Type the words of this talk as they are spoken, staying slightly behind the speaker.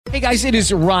Hey guys, it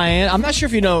is Ryan. I'm not sure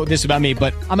if you know this about me,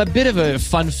 but I'm a bit of a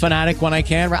fun fanatic when I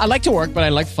can. I like to work, but I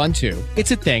like fun too.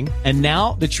 It's a thing. And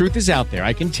now the truth is out there.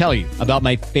 I can tell you about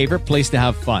my favorite place to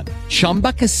have fun.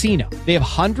 Chumba Casino. They have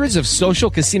hundreds of social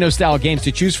casino style games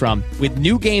to choose from with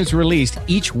new games released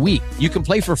each week. You can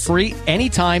play for free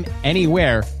anytime,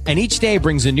 anywhere. And each day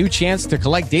brings a new chance to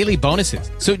collect daily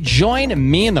bonuses. So join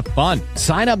me in the fun.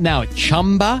 Sign up now at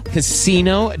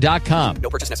ChumbaCasino.com. No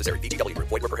purchase necessary. VGW.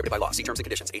 Void where prohibited by law. See terms and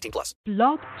conditions. 18+.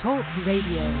 Blog Talk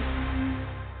Radio.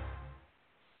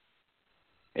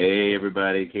 Hey,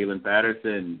 everybody. Kalen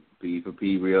Patterson,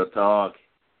 P4P Real Talk.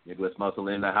 Midwest Muscle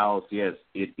in the house. Yes,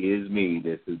 it is me.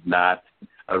 This is not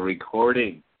a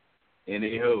recording.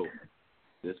 Anywho,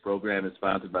 this program is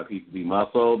sponsored by P4P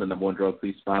Muscle, the #1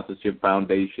 drug-free sponsorship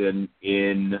foundation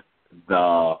in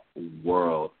the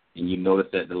world. And you notice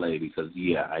that delay because,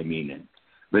 yeah, I mean it.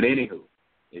 But anywho,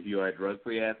 if you are a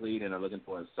drug-free athlete and are looking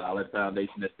for a solid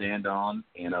foundation to stand on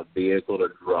and a vehicle to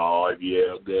drive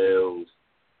your goals,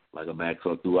 like a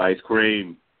Maxwell through ice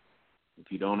cream,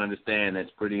 if you don't understand,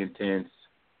 that's pretty intense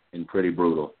and pretty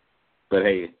brutal. But,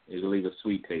 hey, it'll leave a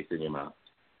sweet taste in your mouth.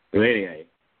 So anyway,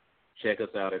 check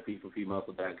us out at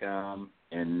p4pmuscle.com.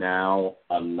 And now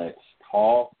let's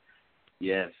talk.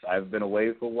 Yes, I've been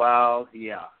away for a while.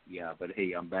 Yeah, but,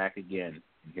 hey, I'm back again.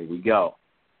 Here we go.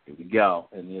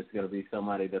 And it's going to be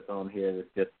somebody that's on here that's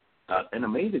just an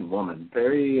amazing woman,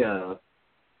 very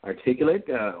articulate,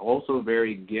 also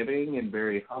very giving and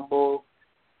very humble,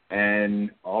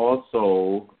 and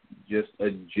also just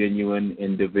a genuine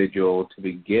individual to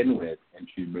begin with. And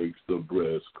she makes the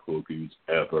best cookies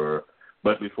ever.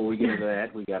 But before we get into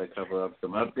that, we got to cover up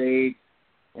some updates,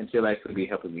 and she'll actually be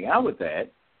helping me out with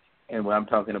that. And when I'm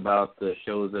talking about the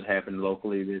shows that happened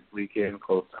locally this weekend,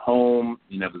 close to home,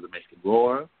 the Michigan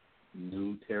Roar,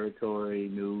 new territory,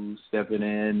 new stepping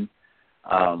in,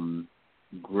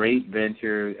 great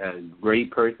venture, a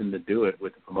great person to do it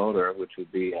with the promoter, which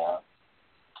would be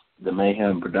the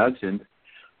Mayhem Productions.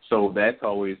 So that's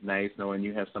always nice, knowing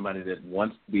you have somebody that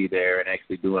wants to be there and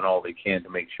actually doing all they can to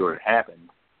make sure it happens.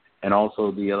 And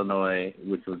also the Illinois,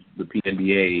 which was the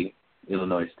PNBA,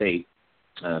 Illinois State,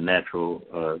 natural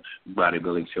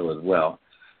bodybuilding show as well.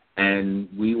 And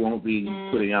we won't be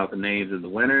putting out the names of the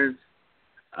winners.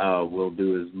 We'll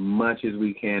do as much as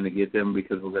we can to get them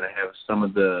because we're going to have some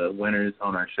of the winners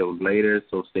on our show later,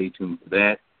 so stay tuned for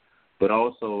that. But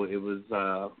also, it was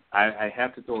I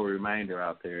have to throw a reminder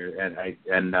out there, and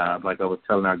like I was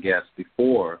telling our guests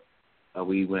before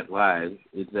we went live,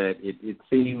 is that it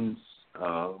seems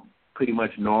pretty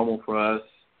much normal for us,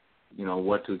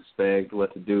 what to expect,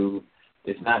 what to do.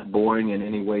 It's not boring in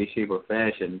any way, shape, or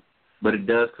fashion, but it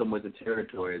does come with the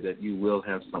territory that you will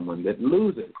have someone that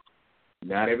loses.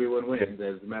 Not everyone wins.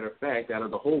 As a matter of fact, out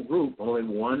of the whole group, only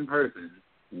one person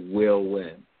will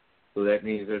win. So that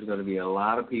means there's going to be a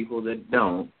lot of people that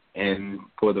don't. And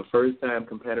for the first-time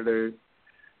competitors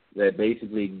that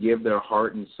basically give their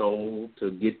heart and soul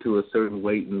to get to a certain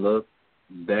weight and look,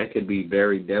 that can be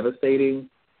very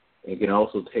devastating. It can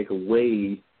also take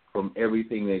away from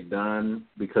everything they've done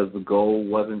because the goal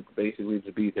wasn't basically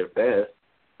to be their best,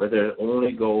 but their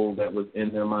only goal that was in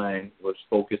their mind was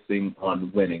focusing on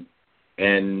winning.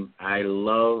 And I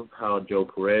love how Joe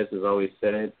Perez has always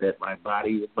said it, that my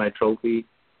body is my trophy.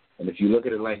 And if you look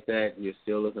at it like that, you're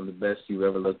still looking the best you've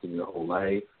ever looked in your whole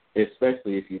life,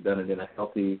 especially if you've done it in a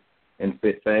healthy and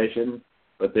fit fashion.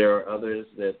 But there are others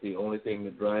that the only thing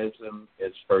that drives them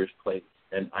is first place.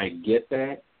 And I get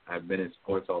that. I've been in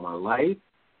sports all my life.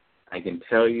 I can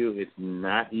tell you it's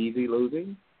not easy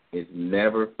losing. It's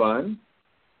never fun.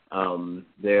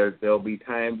 There'll be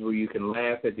times where you can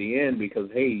laugh at the end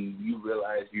because, hey, you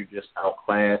realize you're just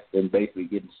outclassed and basically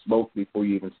getting smoked before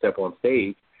you even step on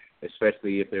stage,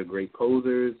 especially if they're great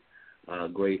posers,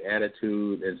 great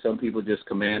attitude, and some people just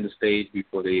command the stage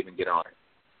before they even get on it.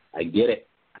 I get it.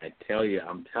 I'm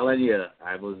telling you,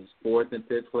 I was 4th and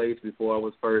 5th place before I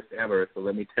was first ever, so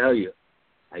let me tell you,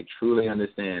 I truly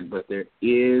understand. But there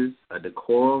is a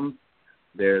decorum,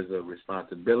 there's a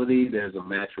responsibility, there's a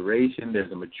maturation,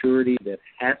 there's a maturity that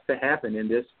has to happen in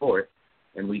this sport,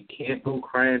 and we can't go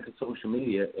crying to social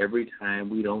media every time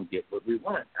we don't get what we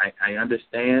want. I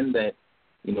understand that,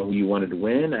 you wanted to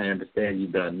win. I understand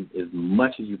you've done as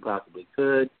much as you possibly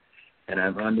could, and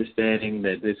I'm understanding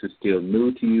that this is still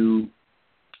new to you,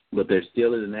 but there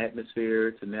still is an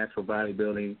atmosphere to natural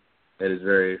bodybuilding that is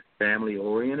very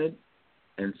family-oriented.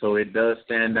 And so it does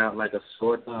stand out like a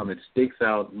sore thumb. It sticks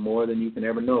out more than you can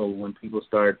ever know when people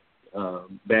start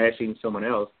bashing someone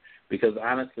else. Because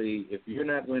honestly, if you're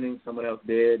not winning, someone else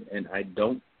did, and I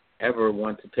don't ever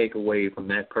want to take away from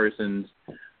that person's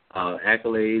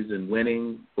accolades and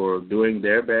winning for doing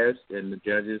their best and the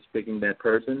judges picking that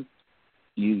person.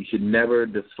 You should never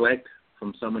deflect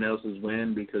from someone else's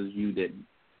win because you didn't.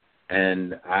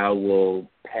 And I will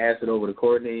pass it over to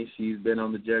Courtney. She's been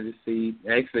on the judges' seat.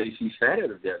 Actually, she sat at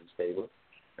the judges' table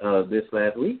this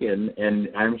last weekend, and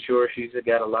I'm sure she's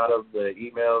got a lot of the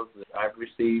emails that I've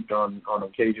received on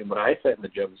occasion when I sat in the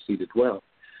judges' seat as well.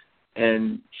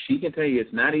 And she can tell you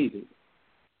it's not easy.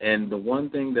 And the one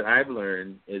thing that I've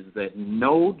learned is that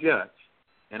no judge,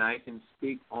 and I can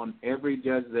speak on every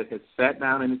judge that has sat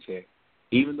down in a chair,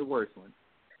 even the worst one,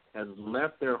 has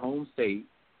left their home state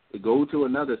to go to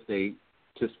another state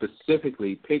to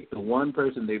specifically pick the one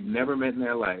person they've never met in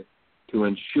their life to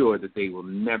ensure that they will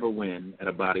never win at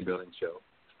a bodybuilding show.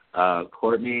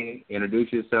 Courtney,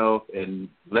 introduce yourself and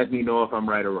let me know if I'm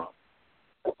right or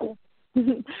wrong.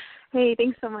 Hey,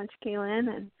 thanks so much,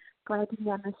 Kaylin, and glad to be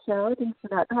on the show. Thanks for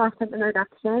that awesome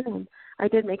introduction. And I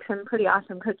did make some pretty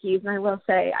awesome cookies, and I will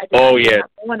say I did have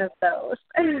one of those.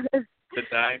 To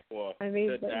die for.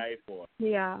 To die for.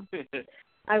 Yeah.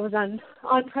 I was on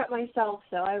prep myself,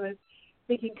 so I was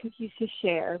making cookies to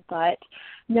share. But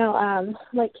no,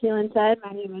 like Kaylin said,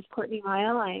 my name is Courtney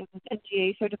Mighell. I am an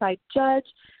NGA certified judge.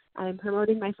 I'm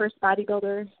promoting my first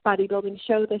bodybuilding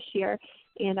show this year,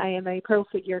 and I am a pro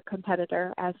figure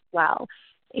competitor as well.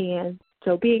 And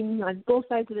so being on both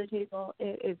sides of the table,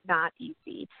 it is not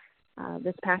easy.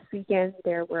 This past weekend,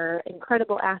 there were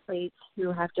incredible athletes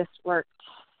who have just worked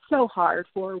so hard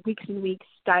for weeks and weeks,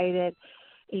 dieted,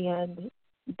 and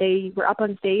they were up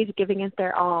on stage giving it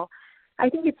their all. I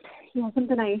think it's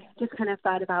something I just kind of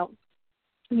thought about.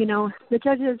 The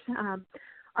judges,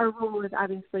 our role is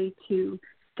obviously to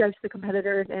judge the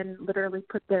competitors and literally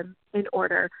put them in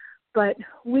order, but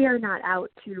we are not out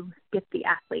to get the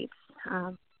athletes.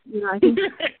 I think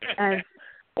as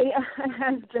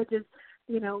judges,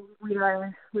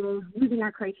 we're using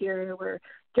our criteria, we're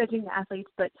judging the athletes,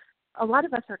 but a lot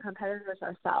of us are competitors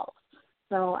ourselves.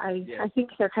 So I think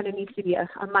there kind of needs to be a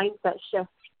mindset shift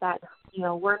that,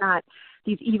 we're not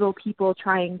these evil people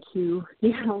trying to,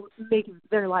 make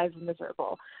their lives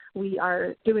miserable. We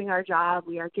are doing our job.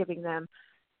 We are giving them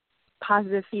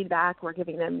positive feedback. We're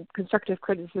giving them constructive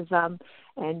criticism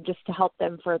and just to help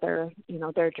them further,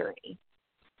 their journey.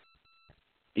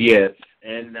 Yes,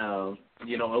 and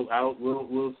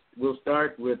we'll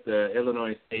start with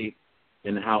Illinois State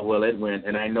and how well it went.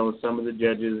 And I know some of the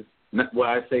judges,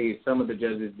 some of the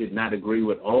judges did not agree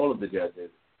with all of the judges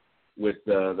with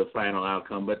the final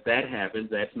outcome, but that happens.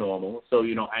 That's normal. So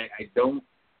I don't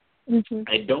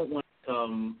want to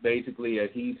come basically a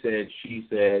he said, she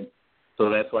said. So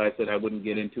that's why I said I wouldn't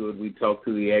get into it. We talked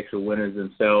to the actual winners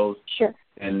themselves. Sure.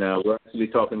 And we're actually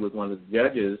talking with one of the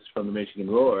judges from the Michigan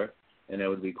Roar, and that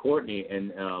would be Courtney.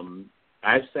 And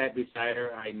I've sat beside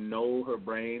her. I know her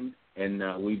brain, and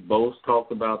we both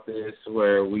talked about this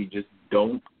where we just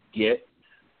don't get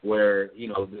where,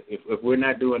 if we're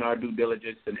not doing our due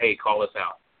diligence, then, hey, call us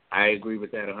out. I agree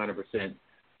with that 100%.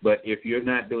 But if you're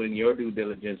not doing your due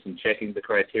diligence and checking the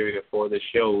criteria for the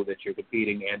show that you're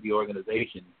competing and the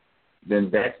organization,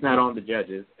 then that's not on the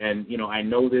judges. And, I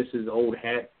know this is old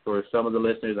hat for some of the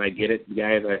listeners. I get it.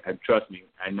 Guys, I trust me.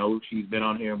 I know she's been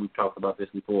on here, and we've talked about this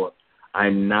before.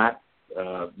 I'm not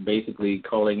basically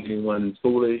calling anyone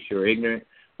foolish or ignorant,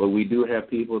 but we do have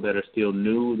people that are still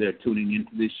new. They're tuning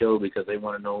into this show because they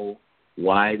want to know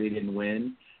why they didn't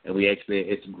win. And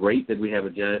it's great that we have a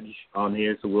judge on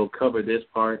here, so we'll cover this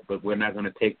part, but we're not going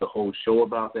to take the whole show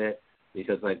about that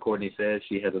because, like Courtney says,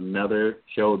 she has another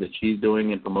show that she's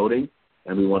doing and promoting,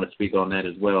 and we want to speak on that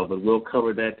as well. But we'll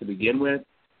cover that to begin with,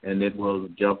 and then we'll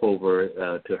jump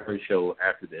over to her show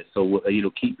after this. So,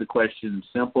 keep the questions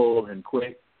simple and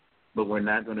quick, but we're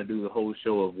not going to do the whole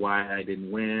show of why I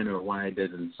didn't win or why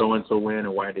didn't so-and-so win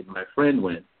or why didn't my friend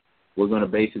win. We're going to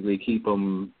basically keep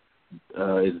them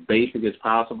as basic as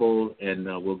possible, and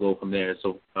we'll go from there.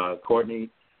 So, Courtney,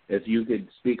 if you could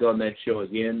speak on that show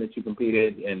again that you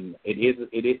competed, and it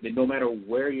is no matter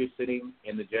where you're sitting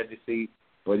in the judge's seat,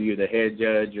 whether you're the head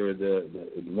judge or the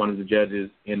one of the judges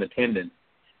in attendance,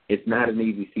 it's not an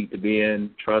easy seat to be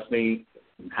in. Trust me,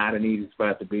 it's not an easy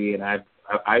spot to be in.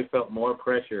 I felt more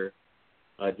pressure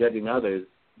judging others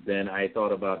than I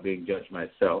thought about being judged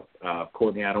myself.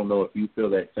 Courtney, I don't know if you feel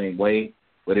that same way,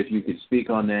 but if you could speak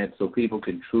on that so people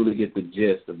can truly get the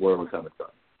gist of where we're coming from.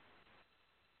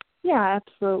 Yeah,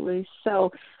 absolutely.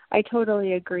 So I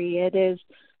totally agree. It is,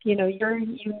 you're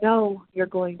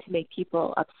going to make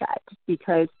people upset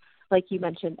because, like you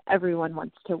mentioned, everyone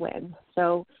wants to win.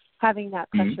 So having that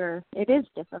pressure, it is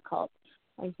difficult.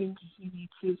 I think you need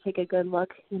to take a good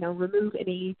look, remove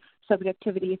any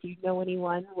subjectivity if you know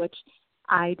anyone, which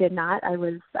I did not.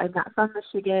 I'm not from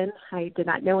Michigan. I did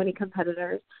not know any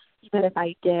competitors. Even if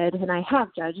I did, and I have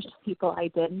judged people I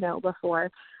did know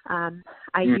before,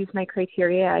 I used my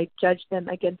criteria. I judged them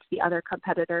against the other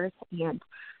competitors, and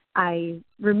I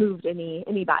removed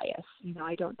any bias.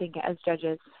 I don't think as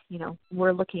judges,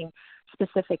 we're looking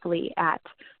specifically at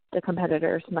the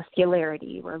competitor's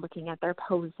muscularity. We're looking at their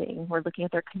posing. We're looking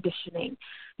at their conditioning,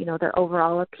 their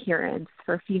overall appearance.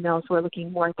 For females, we're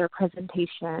looking more at their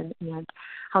presentation and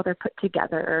how they're put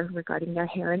together regarding their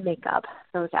hair and makeup,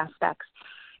 those aspects.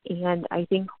 And I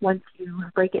think once you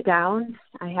break it down,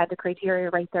 I had the criteria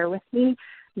right there with me,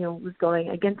 was going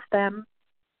against them.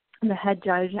 And the head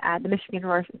judge at the Michigan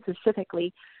Roar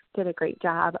specifically did a great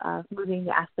job of moving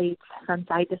the athletes from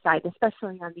side to side,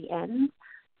 especially on the ends,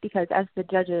 because as the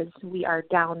judges, we are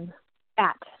down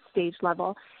at stage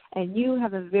level, and you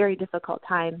have a very difficult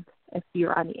time if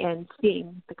you're on the end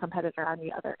seeing the competitor on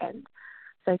the other end.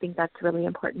 So I think that's really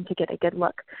important to get a good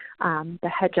look. The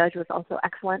head judge was also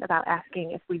excellent about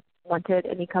asking if we wanted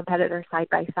any competitors side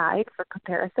by side for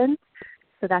comparison.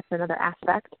 So that's another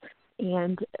aspect.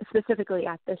 And specifically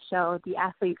at this show, the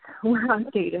athletes were on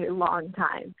stage a long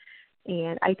time.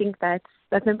 And I think that's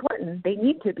important. They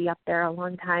need to be up there a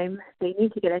long time. They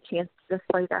need to get a chance to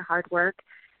display their hard work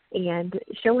and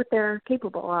show what they're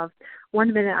capable of.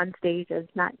 1 minute on stage is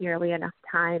not nearly enough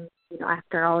time,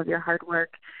 after all of your hard work,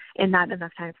 and not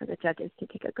enough time for the judges to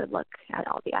take a good look at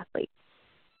all the athletes.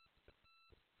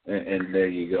 And there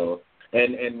you go.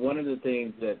 And one of the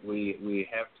things that we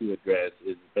have to address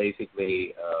is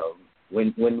basically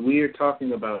when we are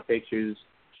talking about pictures,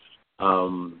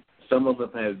 some of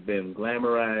them have been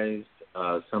glamorized,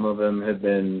 some of them have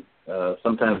been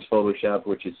sometimes photoshopped,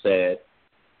 which is sad.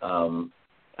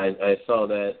 I saw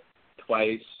that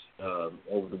twice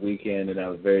over the weekend, and I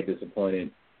was very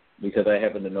disappointed because I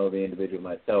happen to know the individual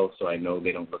myself, so I know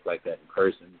they don't look like that in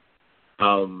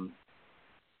person.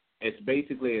 It's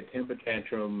basically a temper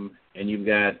tantrum, and you've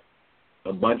got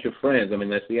a bunch of friends. I mean,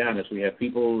 let's be honest. We have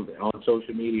people on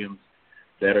social media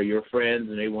that are your friends,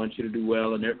 and they want you to do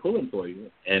well, and they're pulling for you.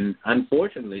 And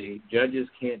unfortunately, judges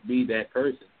can't be that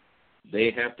person. They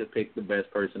have to pick the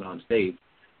best person on stage.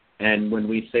 And when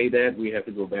we say that, we have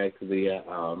to go back to the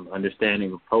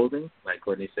understanding of posing, like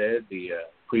Courtney said, the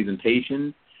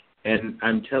presentation. And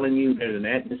I'm telling you, there's an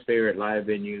atmosphere at live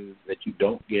venues that you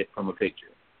don't get from a picture.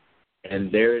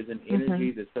 And there is an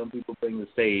energy that some people bring to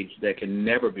the stage that can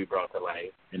never be brought to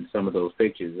life in some of those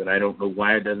pictures. And I don't know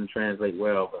why it doesn't translate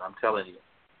well, but I'm telling you,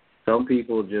 some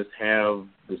people just have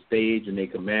the stage and they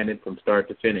command it from start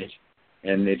to finish.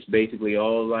 And it's basically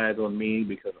all eyes on me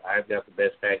because I've got the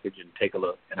best package, and take a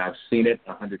look. And I've seen it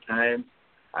 100 times.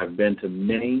 I've been to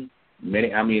many.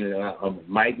 I mean,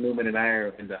 Mike Newman and I are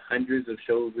in the hundreds of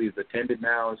shows we've attended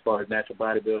now as far as natural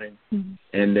bodybuilding.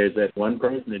 And there's that one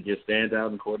person that just stands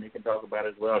out, and Courtney can talk about it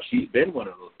as well. She's been one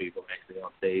of those people actually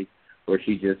on stage where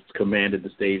she just commanded the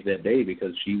stage that day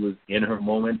because she was in her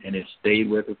moment, and it stayed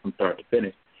with her from start to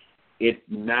finish. It's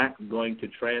not going to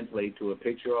translate to a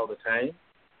picture all the time.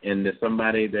 And there's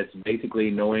somebody that's basically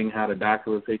knowing how to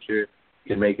doctor a picture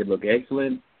can make it look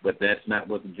excellent, but that's not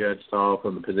what the judge saw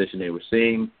from the position they were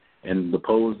seeing, and the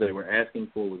pose they were asking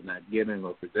for was not given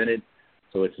or presented.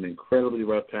 So it's an incredibly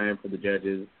rough time for the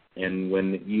judges, and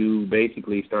when you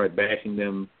basically start bashing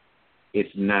them, it's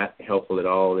not helpful at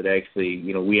all. It actually,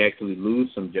 we actually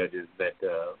lose some judges that,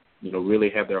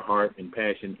 really have their heart and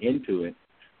passion into it,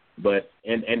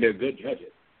 and they're good judges.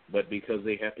 But because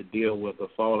they have to deal with the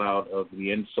fallout of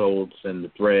the insults and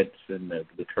the threats and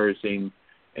the cursing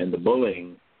and the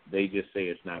bullying, they just say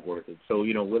it's not worth it. So,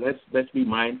 let's be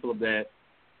mindful of that.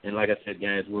 And like I said,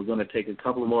 guys, we're going to take a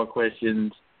couple more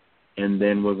questions, and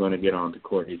then we're going to get on to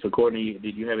Courtney. So, Courtney,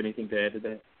 did you have anything to add to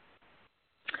that?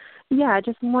 Yeah,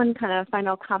 just one kind of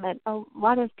final comment. A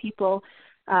lot of people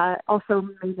also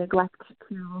may neglect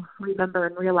to remember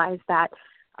and realize that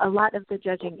a lot of the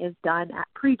judging is done at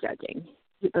prejudging,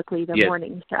 typically the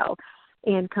morning show.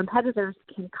 And competitors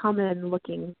can come in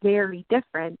looking very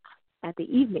different at the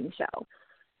evening show,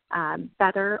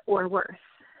 better or worse.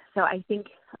 So I think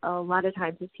a lot of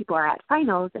times if people are at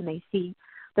finals and they see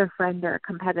their friend or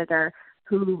competitor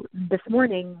who this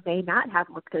morning may not have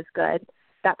looked as good,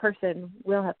 that person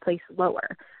will have placed lower.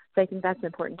 So I think that's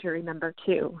important to remember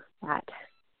too, that,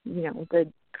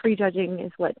 the prejudging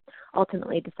is what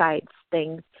ultimately decides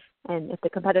things. And if the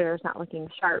competitor is not looking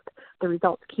sharp, the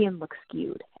results can look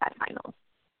skewed at finals.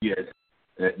 Yes,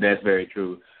 that's very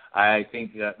true. I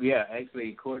think,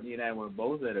 actually, Courtney and I were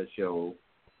both at a show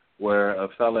where a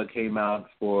fella came out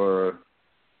for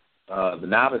the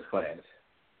novice class,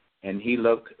 and he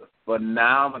looked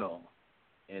phenomenal.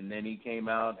 And then he came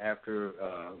out after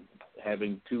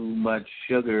having too much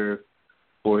sugar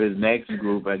for his next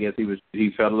group. I guess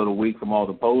he felt a little weak from all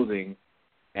the posing,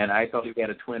 and I thought he had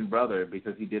a twin brother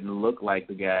because he didn't look like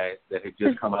the guy that had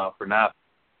just come out for novice.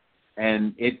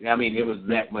 And it was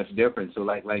that much different. So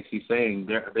like she's saying,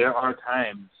 there are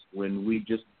times when we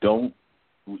just don't.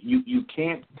 You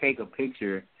can't take a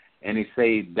picture and they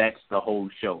say that's the whole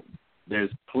show. There's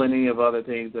plenty of other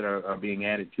things that are being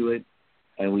added to it,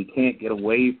 and we can't get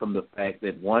away from the fact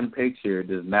that one picture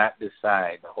does not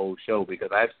decide the whole show, because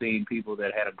I've seen people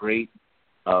that had a great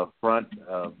front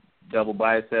double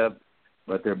bicep,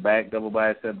 but their back double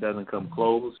bicep doesn't come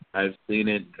close. I've seen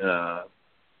it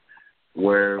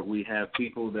where we have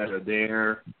people that are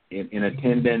there in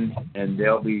attendance, and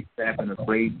they'll be snapping a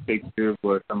great picture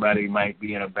where somebody might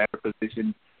be in a better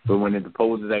position, but when the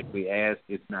pose is actually asked,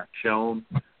 it's not shown.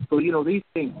 So, these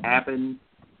things happen,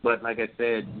 but like I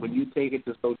said, when you take it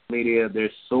to social media,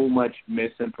 there's so much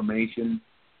misinformation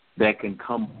that can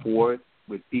come forth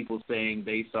with people saying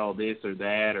they saw this or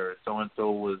that, or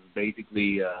so-and-so was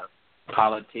basically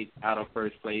politics out of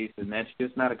first place, and that's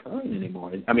just not occurring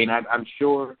anymore. I mean, I'm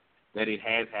sure that it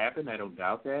has happened. I don't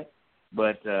doubt that.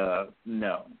 But,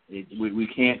 no, we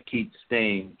can't keep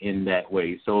staying in that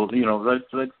way. So,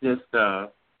 let's just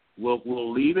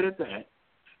we'll leave it at that.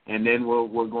 And then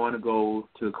we're going to go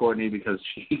to Courtney because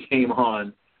she came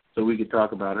on so we could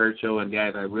talk about her show. And,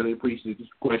 guys, I really appreciate the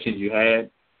questions you had.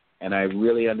 And I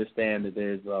really understand that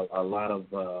there's a lot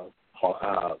of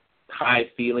high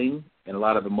feeling and a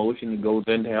lot of emotion that goes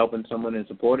into helping someone and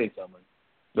supporting someone.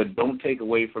 But don't take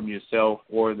away from yourself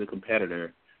or the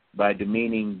competitor by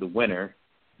demeaning the winner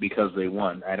because they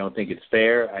won. I don't think it's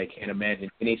fair. I can't imagine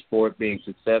any sport being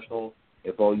successful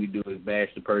if all you do is bash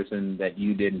the person that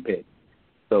you didn't pick.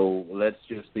 So let's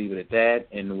just leave it at that,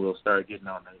 and we'll start getting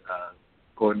on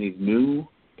Courtney's new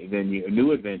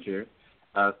adventure.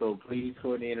 So please,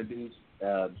 Courtney, introduce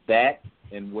that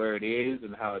and where it is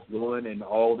and how it's going and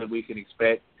all that we can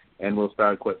expect, and we'll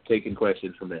start taking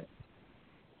questions from there.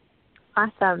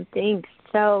 Awesome, thanks.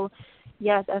 So,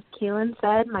 yes, as Keelan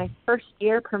said, my first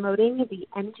year promoting the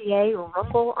NGA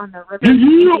Rumble on the River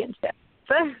Championship.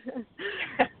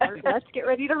 Let's get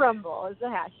ready to rumble is the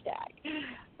hashtag.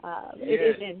 It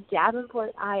is in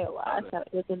Davenport, Iowa, so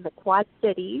it is in the Quad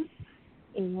Cities,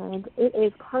 and it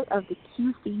is part of the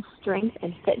QC Strength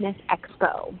and Fitness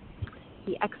Expo.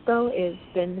 The expo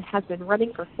has been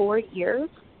running for 4 years.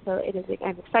 So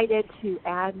I'm excited to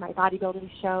add my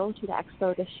bodybuilding show to the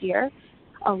expo this year.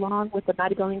 Along with the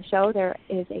bodybuilding show, there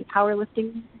is a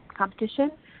powerlifting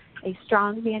competition, a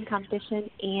strongman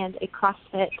competition, and a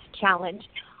CrossFit challenge,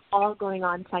 all going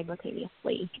on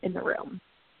simultaneously in the room.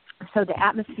 So the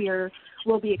atmosphere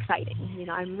will be exciting.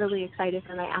 I'm really excited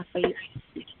for my athletes.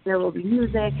 There will be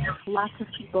music, lots of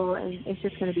people, and it's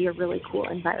just going to be a really cool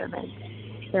environment.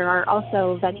 There are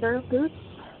also vendor booths.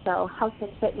 So health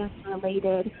and fitness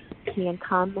related can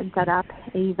come and set up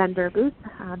a vendor booth.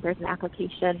 There's an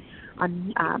application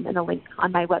and a link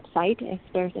on my website if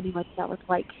there's anyone that would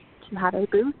like to have a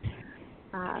booth.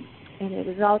 And it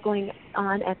is all going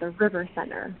on at the River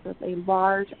Center. So it's a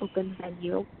large open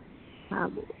venue.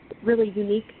 Really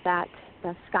unique that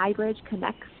the Sky Bridge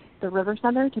connects the River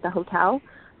Center to the hotel.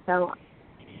 So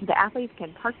the athletes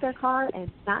can park their car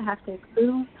and not have to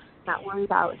move, not worry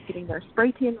about getting their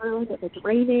spray tan ruined if it's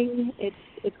raining.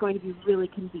 It's going to be really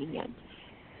convenient.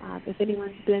 If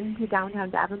anyone's been to downtown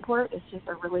Davenport, it's just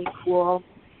a really cool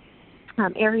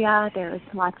area. There's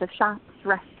lots of shops,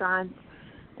 restaurants,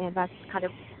 and that's kind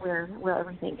of where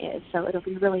everything is. So it'll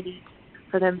be really neat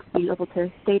for them to be able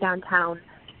to stay downtown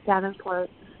Davenport.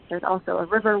 There's also a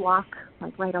river walk,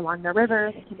 like right along the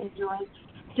river they can enjoy.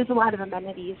 Just a lot of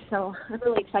amenities. So I'm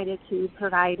really excited to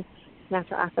provide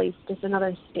natural athletes just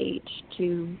another stage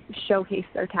to showcase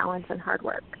their talents and hard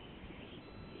work.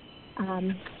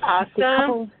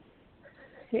 Awesome.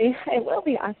 It will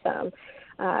be awesome.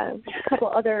 A couple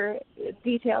other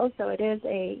details. So it is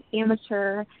a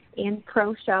amateur and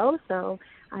pro show. So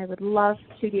I would love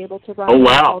to be able to run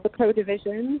all the pro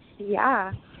divisions.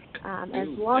 Yeah. As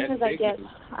long as I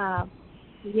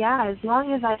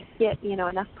get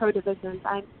enough pro divisions,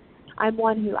 I'm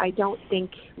one who I don't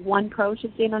think one pro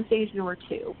should stand on stage nor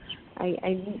two.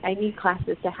 I need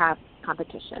classes to have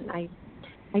competition.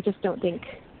 I just don't think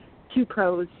two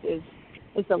pros is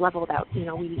the level that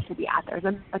we need to be at. There's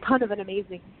a ton of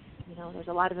there's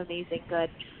a lot of amazing good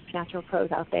natural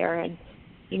pros out there, and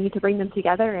you need to bring them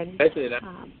together and especially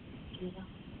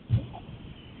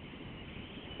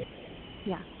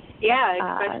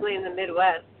in the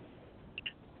Midwest.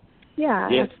 Yeah,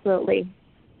 absolutely.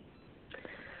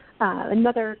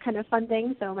 Another kind of fun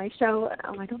thing, so my show,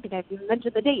 I don't think I've even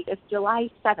mentioned the date, it's July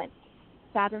 7th.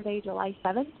 Saturday, July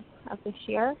 7th of this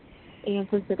year. And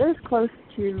since it is close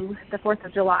to the 4th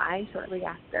of July, shortly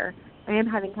after, I am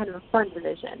having kind of a fun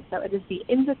division. So it is the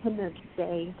Independence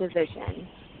Day division.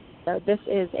 So this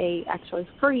is a actually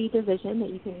free division that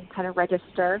you can kind of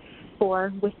register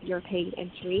for with your paid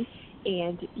entry.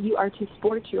 And you are to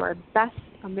sport your best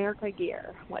America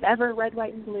gear. Whatever red,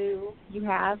 white, and blue you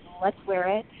have, let's wear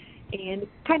it. And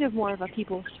kind of more of a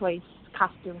people's choice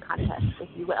costume contest, if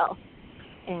you will.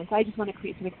 And so I just want to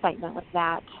create some excitement with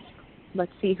that.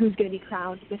 Let's see who's going to be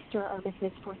crowned Mr. or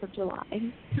Mrs. 4th of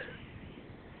July.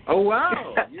 Oh,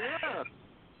 wow. Yeah.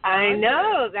 I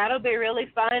know. That'll be really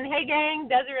fun. Hey, gang,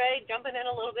 Desiree, jumping in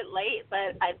a little bit late,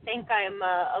 but I think I'm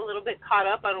a little bit caught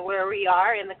up on where we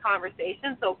are in the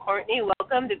conversation. So, Courtney,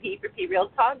 welcome to P4P Real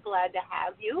Talk. Glad to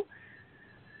have you.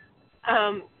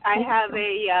 I have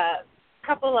a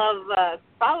couple of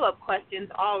follow-up questions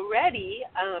already.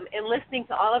 And listening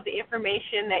to all of the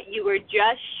information that you were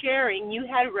just sharing, you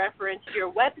had referenced your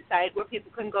website where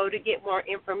people can go to get more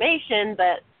information,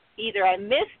 but either I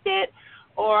missed it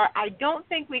or I don't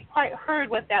think we quite heard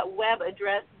what that web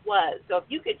address was. So if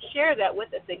you could share that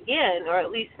with us again, or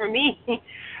at least for me,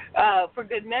 for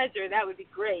good measure, that would be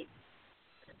great.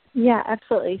 Yeah,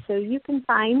 absolutely. So you can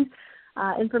find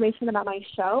information about my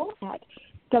show at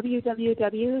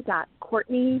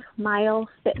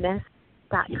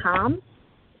www.CourtneyMighellFitness.com,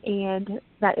 and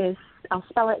that is, I'll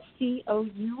spell it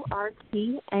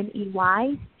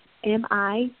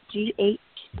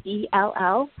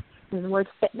CourtneyMighell, and the word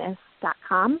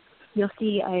fitness.com. You'll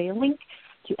see a link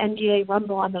to NGA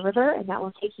Rumble on the River, and that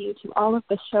will take you to all of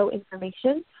the show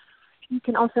information. You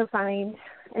can also find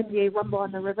NGA Rumble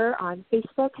on the River on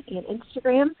Facebook and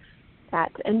Instagram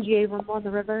at NGA Rumble on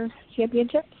the River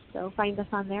Championships. So find us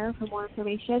on there for more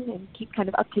information and keep kind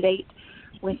of up to date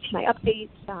with my updates,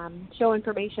 show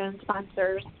information,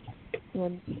 sponsors,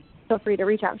 and feel free to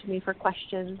reach out to me for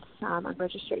questions on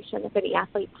registration if any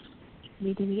athletes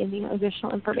need any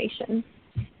additional information.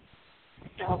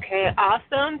 Okay,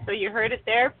 awesome. So you heard it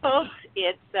there, folks.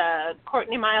 It's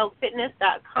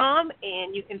CourtneyMighellFitness.com,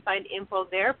 and you can find info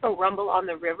there for Rumble on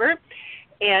the River.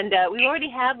 And we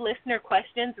already have listener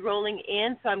questions rolling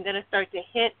in, so I'm going to start to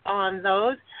hit on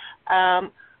those.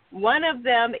 One of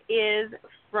them is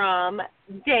from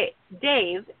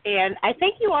Dave, and I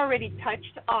think you already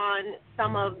touched on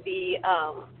some of the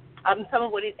some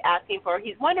of what he's asking for.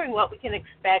 He's wondering what we can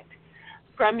expect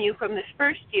from you from this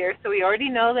first year. So we already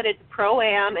know that it's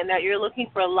Pro-Am and that you're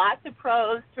looking for lots of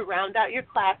pros to round out your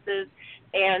classes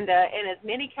and in as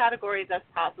many categories as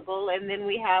possible. And then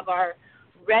we have our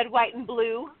red, white, and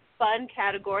blue fun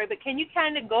category. But can you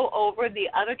kind of go over the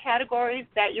other categories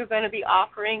that you're going to be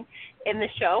offering in the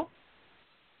show?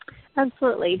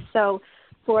 Absolutely. So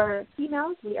for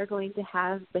females, we are going to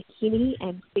have bikini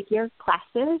and figure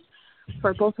classes.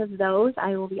 For both of those,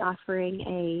 I will be offering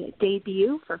a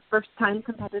debut for first-time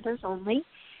competitors only,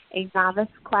 a novice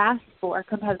class for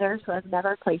competitors who have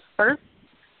never placed first,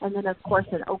 and then, of course,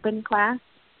 an open class.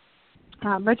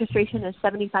 Registration is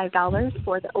 $75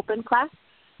 for the open class.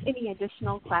 Any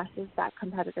additional classes that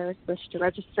competitors wish to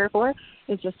register for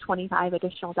is just $25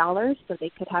 additional, so they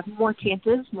could have more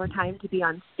chances, more time to be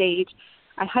on stage.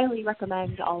 I highly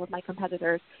recommend all of my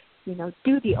competitors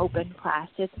do the open class.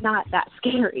 It's not that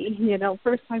scary.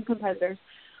 First-time competitors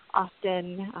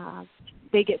often,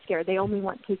 they get scared. They only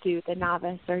want to do the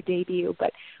novice or debut,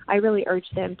 but I really urge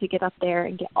them to get up there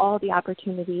and get all the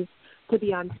opportunities to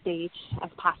be on stage as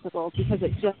possible because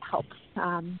it just helps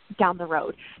down the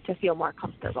road to feel more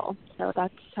comfortable. So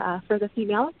that's for the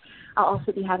females. I'll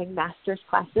also be having master's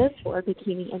classes for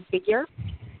bikini and figure.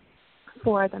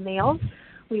 For the males,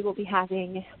 we will be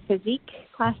having physique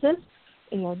classes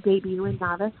and debut and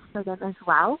novice for them as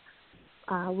well.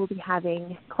 We'll be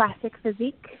having classic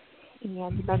physique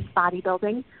and men's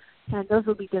bodybuilding, and those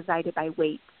will be divided by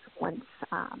weights once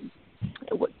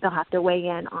they'll have to weigh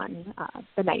in on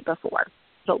the night before,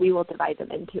 but we will divide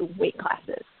them into weight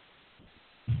classes.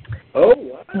 Oh,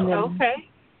 wow. Okay.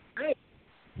 Great.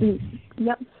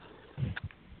 Yep.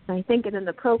 I think, and in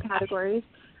the pro categories,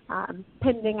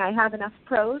 pending I have enough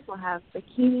pros, we'll have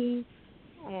bikini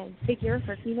and figure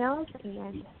for females,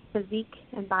 and physique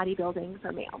and bodybuilding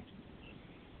for males.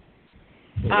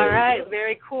 All right,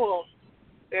 very cool.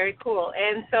 Very cool.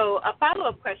 And so a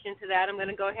follow-up question to that, I'm going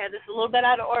to go ahead. This is a little bit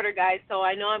out of order, guys, so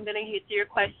I know I'm going to get to your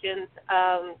questions.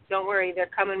 Don't worry, they're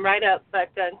coming right up, but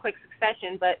in quick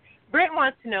succession. But Britt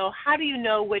wants to know, how do you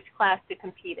know which class to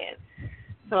compete in?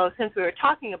 So since we were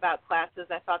talking about classes,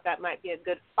 I thought that might be a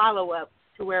good follow-up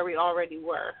to where we already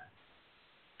were.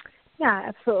 Yeah,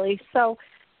 absolutely. So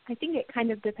I think it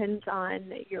kind of depends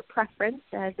on your preference,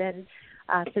 as in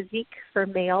Physique for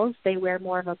males, they wear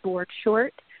more of a board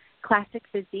short. Classic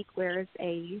Physique wears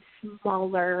a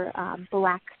smaller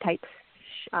black type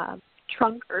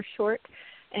trunk or short.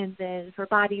 And then for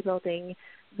bodybuilding,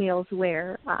 males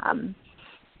wear, I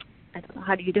don't know,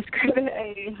 how do you describe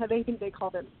it? I think they call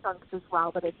them trunks as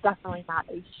well, but it's definitely not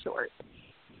a short.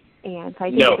 And so I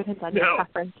think it depends on your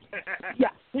preference.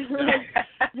 Yes.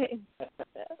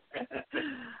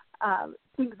 I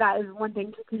think that is one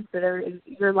thing to consider is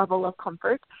your level of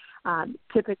comfort.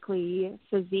 Typically,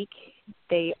 Physique,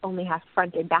 they only have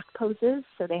front and back poses,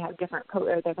 so they have different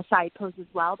they have a side pose as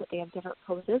well, but they have different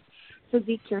poses.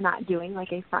 Physique, you're not doing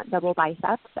like a front double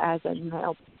biceps as in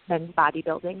men's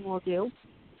bodybuilding will do.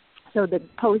 So the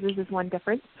poses is one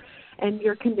difference, and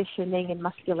your conditioning and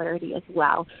muscularity as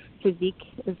well. Physique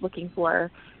is looking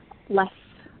for less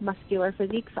muscular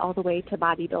physiques all the way to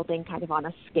bodybuilding kind of on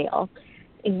a scale.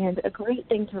 And a great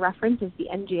thing to reference is the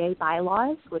NGA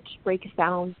bylaws, which breaks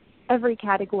down every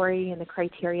category and the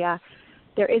criteria.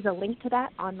 There is a link to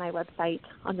that on my website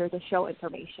under the show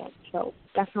information. So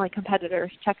definitely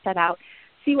competitors, check that out.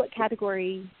 See what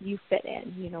category you fit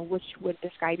in, which would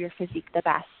describe your physique the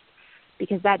best,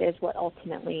 because that is what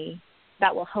ultimately,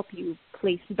 that will help you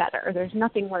place better. There's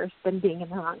nothing worse than being in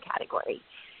the wrong category.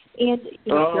 And if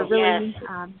you're really,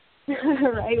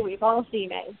 right, we've all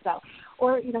seen it. So,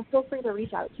 or, feel free to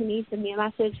reach out to me, send me a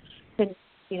message, send,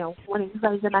 one of you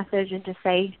guys a message and just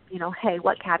say, hey,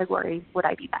 what category would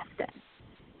I be best in?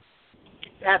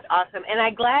 That's awesome. And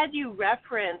I'm glad you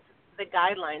referenced the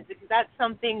guidelines, because that's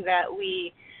something that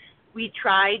we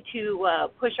try to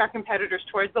push our competitors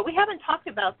towards, but we haven't talked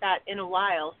about that in a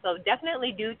while. So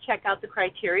definitely do check out the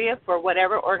criteria for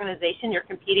whatever organization you're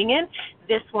competing in.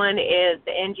 This one is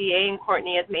the NGA, and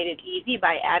Courtney has made it easy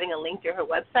by adding a link to her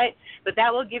website. But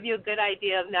that will give you a good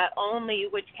idea of not only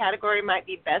which category might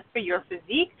be best for your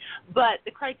physique, but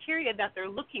the criteria that they're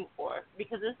looking for,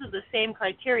 because this is the same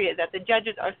criteria that the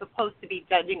judges are supposed to be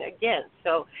judging against.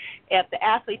 So if the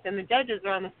athletes and the judges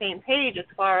are on the same page as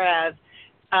far as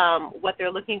what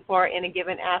they're looking for in a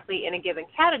given athlete in a given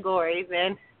category,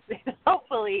 then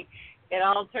hopefully it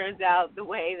all turns out the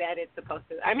way that it's supposed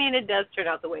to. I mean, it does turn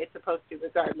out the way it's supposed to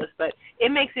regardless, but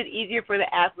it makes it easier for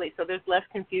the athlete, so there's less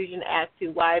confusion as to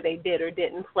why they did or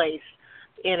didn't place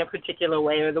in a particular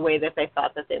way or the way that they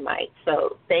thought that they might.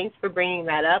 So thanks for bringing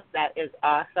that up. That is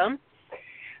awesome.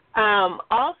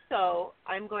 Also,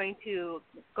 I'm going to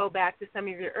go back to some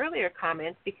of your earlier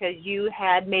comments, because you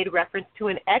had made reference to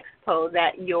an expo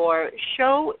that your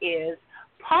show is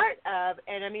part of.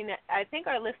 And, I think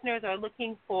our listeners are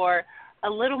looking for a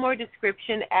little more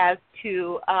description as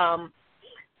to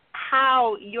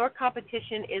how your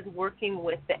competition is working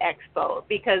with the expo.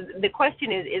 Because the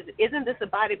question is, isn't this a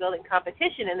bodybuilding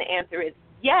competition? And the answer is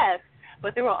yes.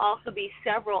 But there will also be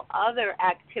several other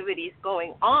activities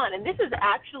going on. And this is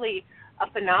actually a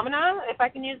phenomenon, if I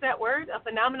can use that word, a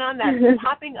phenomenon that's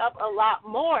popping up a lot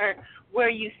more, where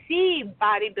you see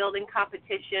bodybuilding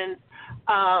competitions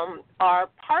are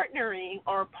partnering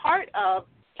or part of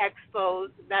expos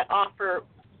that offer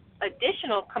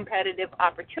additional competitive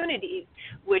opportunities,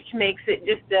 which makes it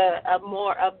just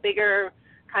a bigger,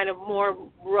 kind of more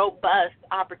robust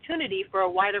opportunity for a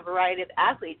wider variety of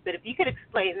athletes. But if you could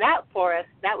explain that for us,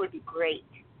 that would be great.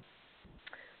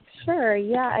 Sure,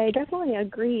 yeah, I definitely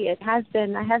agree. I have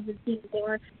been seeing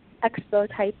more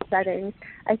expo-type settings.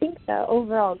 I think the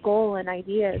overall goal and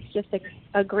idea is just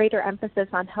a greater emphasis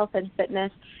on health and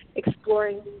fitness,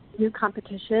 exploring new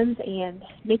competitions, and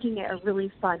making it a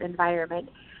really fun environment.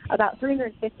 About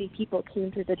 350 people came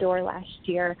through the door last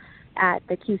year at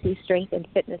the QC Strength and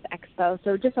Fitness Expo,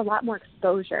 so just a lot more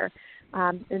exposure.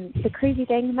 And the crazy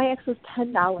thing, my expo is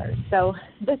 $10, so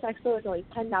this expo is only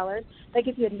 $10. That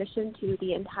gives you admission to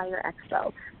the entire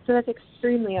expo, so that's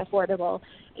extremely affordable,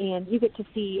 and you get to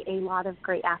see a lot of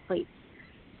great athletes.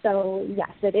 So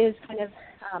yes, it is kind of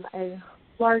a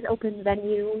large open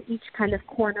venue. Each kind of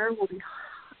corner will be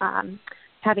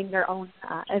having their own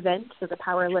event, so the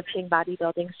powerlifting,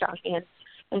 bodybuilding, strongman,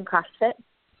 and CrossFit.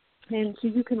 And so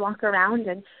you can walk around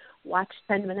and watch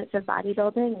 10 minutes of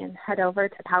bodybuilding and head over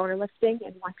to powerlifting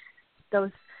and watch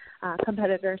those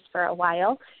competitors for a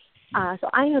while. So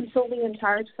I am solely in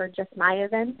charge for just my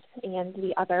event, and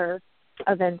the other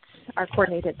events are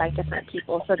coordinated by different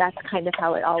people. So that's kind of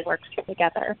how it all works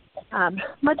together.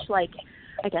 Much like,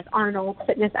 I guess, Arnold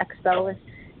Fitness Expo, if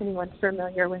anyone's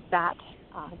familiar with that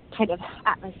kind of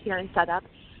atmosphere and setup.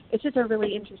 It's just a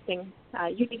really interesting,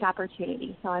 unique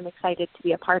opportunity. So I'm excited to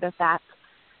be a part of that.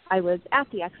 I was at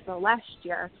the expo last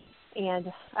year, and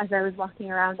as I was walking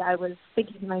around, I was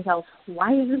thinking to myself,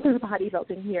 why isn't there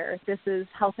bodybuilding here? This is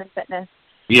health and fitness,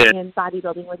 and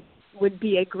bodybuilding would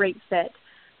be a great fit.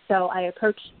 So I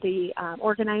approached the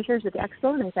organizers of the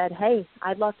expo, and I said, hey,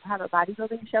 I'd love to have a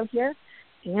bodybuilding show here.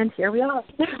 And here we are.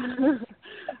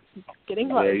 Getting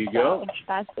close. There you go. So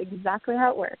that's exactly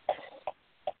how it works.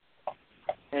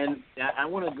 And I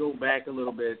want to go back a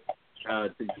little bit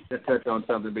to touch on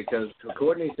something, because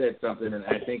Courtney said something, and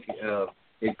I think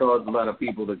it caused a lot of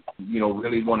people to,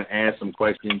 really want to ask some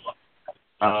questions.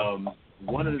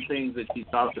 One of the things that she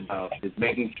talked about is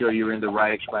making sure you're in the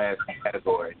right class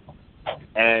category.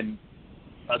 And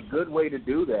a good way to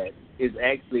do that is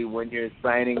actually when you're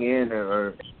signing in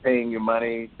or paying your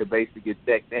money to basically get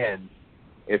checked in,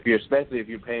 especially if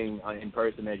you're paying in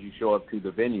person as you show up to the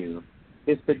venue,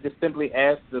 is to just simply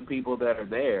ask the people that are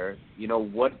there,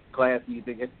 what class do you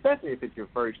think, especially if it's your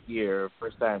first year,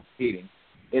 first time competing.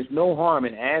 It's no harm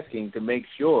in asking to make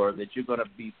sure that you're going to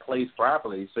be placed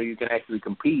properly so you can actually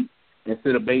compete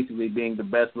instead of basically being the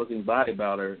best-looking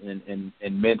bodybuilder in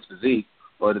men's physique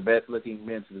or the best-looking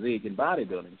men's physique in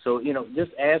bodybuilding. So,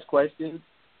 just ask questions.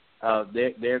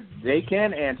 They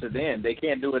can answer then. They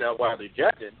can't do it while they're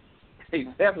judging. They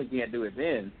definitely can't do it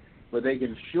then. But they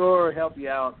can sure help you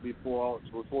out before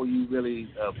you really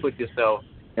put yourself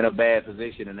in a bad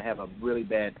position and have a really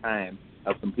bad time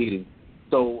of competing.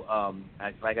 So,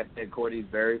 like I said, Courtney's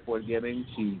very forgiving.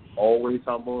 She's always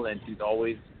humble, and she's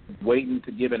always waiting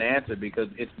to give an answer, because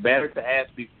it's better to ask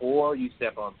before you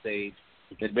step on stage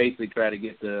than basically try to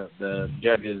get the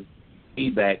judges'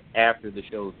 feedback after the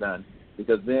show's done,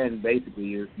 because then basically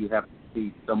you have to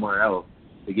compete somewhere else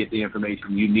to get the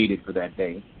information you needed for that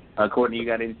day. Courtney, you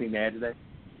got anything to add to that?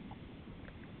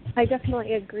 I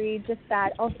definitely agree. Just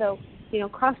that also,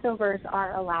 crossovers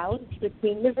are allowed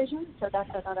between divisions, so that's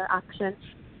another option.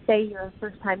 Say you're a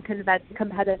first-time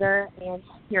competitor and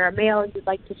you're a male, you'd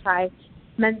like to try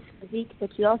men's physique, but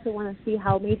you also want to see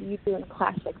how maybe you do in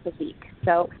classic physique.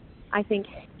 So I think,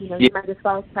 you might as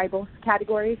well try both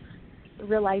categories.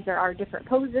 Realize there are different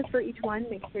poses for each one.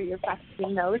 Make sure you're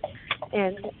practicing those.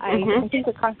 And I think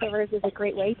the crossovers is a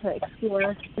great way to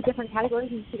explore the different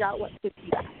categories and figure out what fits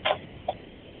you best.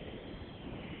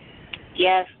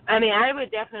 Yes. I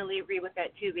would definitely agree with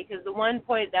that, too, because the one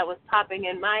point that was popping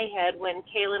in my head when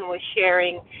Kalen was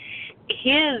sharing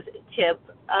his tip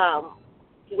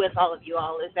with all of you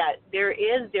all is that there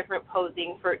is different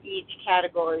posing for each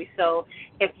category. So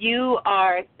if you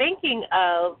are thinking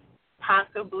of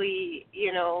possibly,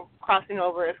 crossing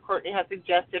over, as Courtney has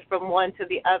suggested, from one to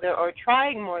the other or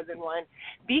trying more than one,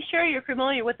 be sure you're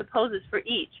familiar with the poses for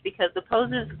each, because the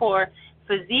poses for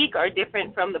physique are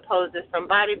different from the poses from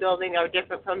bodybuilding, are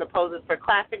different from the poses for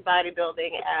classic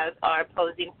bodybuilding, as are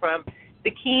posing from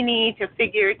bikini to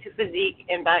figure to physique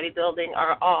in bodybuilding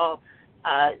are all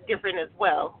different as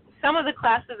well. Some of the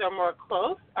classes are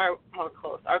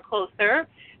closer,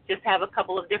 just have a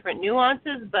couple of different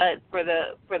nuances, but for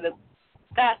the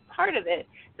vast part of it,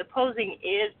 the posing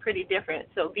is pretty different.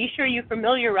 So be sure you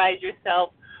familiarize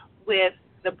yourself with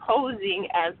the posing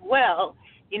as well.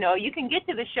 You can get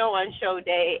to the show on show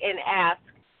day and ask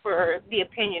for the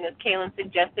opinion, as Kalen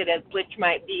suggested, as which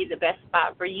might be the best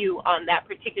spot for you on that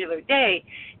particular day.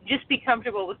 Just be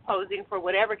comfortable with posing for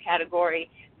whatever category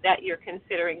that you're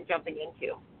considering jumping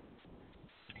into.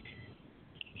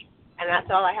 And that's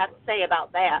all I have to say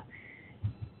about that.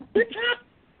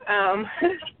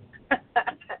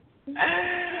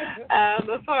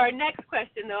 For our next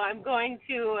question, though, I'm going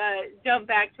to jump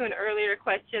back to an earlier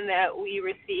question that we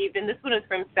received, and this one is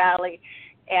from Sally.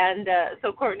 And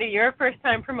so, Courtney, you're a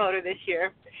first-time promoter this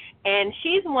year, and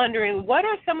she's wondering, what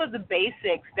are some of the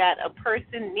basics that a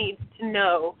person needs to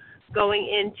know going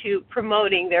into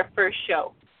promoting their first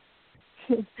show?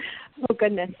 Oh,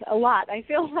 goodness, a lot. I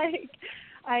feel like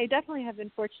I definitely have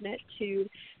been fortunate to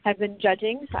have been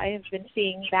judging, so I have been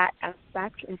seeing that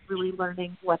aspect and really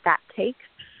learning what that takes.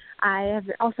 I have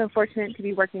also fortunate to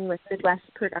be working with Midwest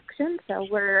Productions, so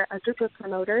we're a group of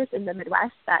promoters in the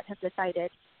Midwest that have decided,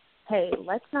 hey,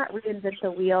 let's not reinvent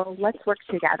the wheel, let's work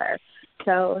together.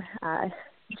 So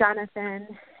Jonathan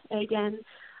Agan,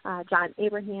 John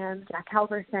Abraham, Jack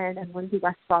Halverson, and Lindsay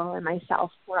Westfall and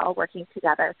myself, we're all working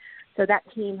together. So that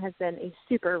team has been a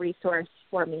super resource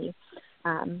for me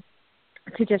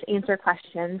to just answer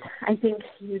questions. I think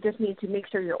you just need to make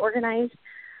sure you're organized,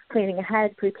 planning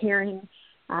ahead, preparing,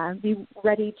 be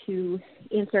ready to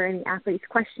answer any athlete's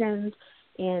questions.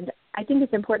 And I think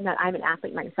it's important that I'm an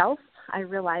athlete myself. I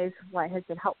realize what has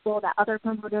been helpful that other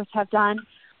promoters have done,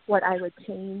 what I would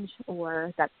change,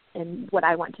 and what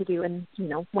I want to do, and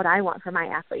what I want for my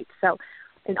athletes. So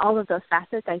in all of those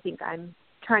facets, I think I'm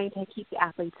trying to keep the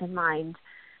athletes in mind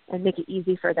and make it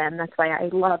easy for them. That's why I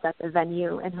love that the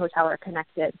venue and hotel are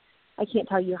connected. I can't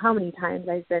tell you how many times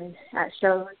I've been at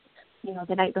shows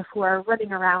the night before,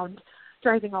 running around,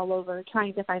 driving all over,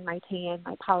 trying to find my tan,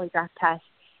 my polygraph test,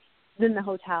 in the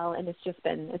hotel, and it's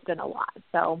been a lot.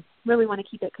 So really want to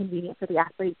keep it convenient for the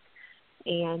athletes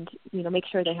and, make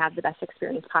sure they have the best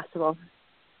experience possible.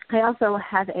 I also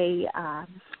have a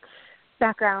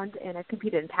background and I've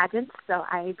competed in pageants, so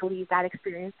I believe that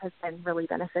experience has been really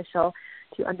beneficial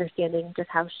to understanding just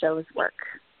how shows work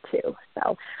too.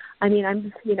 So, I'm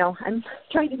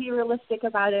trying to be realistic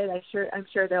about it. I'm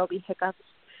sure there'll be hiccups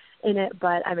in it,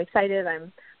 but I'm excited.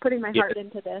 I'm putting my heart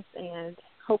into this and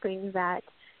hoping that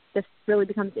this really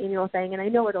becomes an annual thing, and I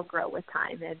know it'll grow with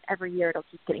time, and every year it'll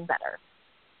keep getting better.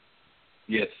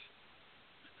 Yes.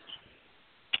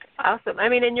 Awesome.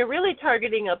 And you're really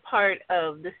targeting a part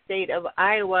of the state of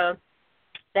Iowa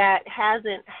that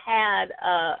hasn't had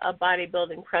a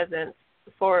bodybuilding presence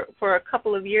for a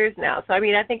couple of years now. So,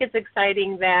 I think it's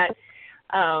exciting that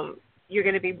you're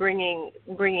going to be bringing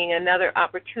another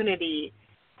opportunity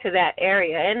to that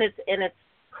area, and it's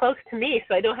close to me,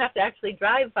 so I don't have to actually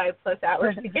drive 5+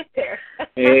 hours to get there.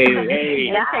 Hey.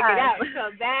 And check it out. So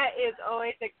that is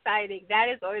always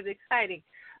exciting.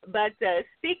 But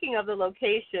speaking of the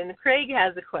location, Craig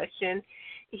has a question.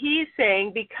 He's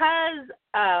saying, because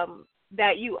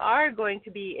that you are going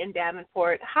to be in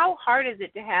Davenport, how hard is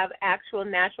it to have actual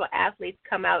natural athletes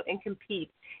come out and compete?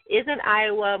 Isn't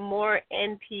Iowa more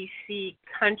NPC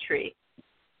country?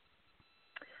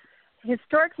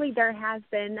 Historically, there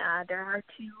are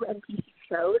 2 NPC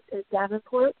shows in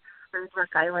Davenport, Rock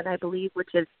Island, I believe,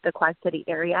 which is the Quad City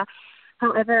area.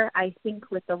 However, I think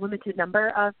with the limited number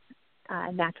of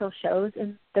natural shows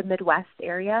in the Midwest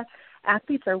area,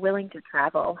 athletes are willing to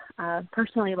travel.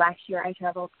 Personally, last year I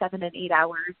traveled 7 and 8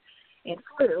 hours and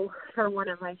flew for one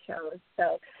of my shows.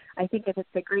 So I think if it's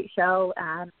a great show,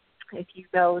 if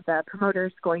the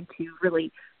promoter's going to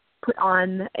really put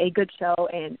on a good show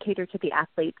and cater to the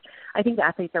athletes, I think the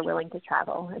athletes are willing to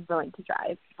travel and willing to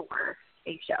drive for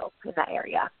a show in that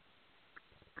area.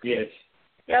 Yes.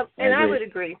 Yep, and I would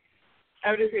agree.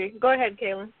 Go ahead,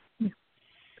 Kaylin.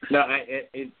 No,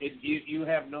 you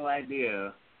have no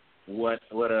idea what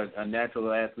a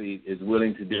natural athlete is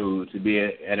willing to do to be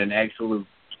at an actual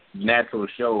natural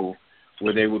show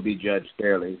where they will be judged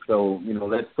fairly. So,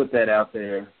 let's put that out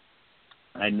there.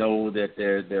 I know that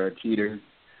there are cheaters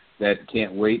that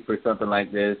can't wait for something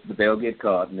like this, but they'll get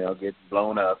caught and they'll get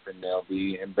blown up and they'll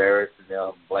be embarrassed and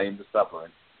they'll blame the sufferer.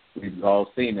 We've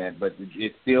all seen that, but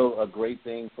it's still a great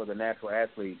thing for the natural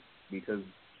athletes because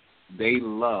they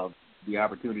love the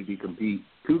opportunity to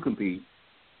compete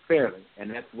fairly, and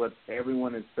that's what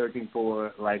everyone is searching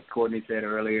for. Like Courtney said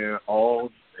earlier, all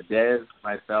Des,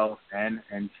 myself, and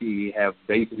she have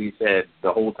basically said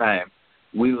the whole time,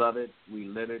 we love it, we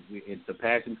live it, it's a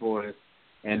passion for us,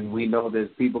 and we know there's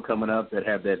people coming up that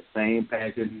have that same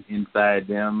passion inside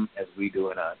them as we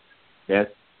do in us. Yes?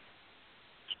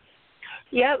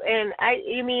 Yep, and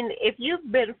if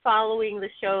you've been following the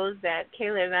shows that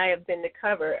Kayla and I have been to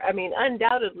cover,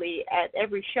 undoubtedly at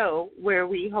every show where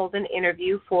we hold an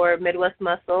interview for Midwest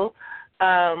Muscle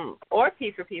or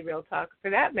P4P Real Talk for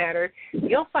that matter,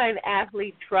 you'll find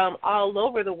athletes from all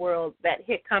over the world that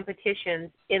hit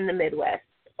competitions in the Midwest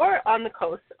or on the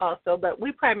coast also, but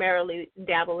we primarily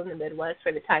dabble in the Midwest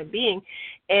for the time being.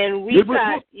 And we've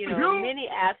got, many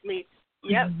athletes,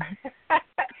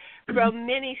 from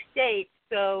many states.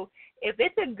 So if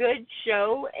it's a good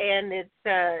show and it's,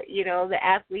 the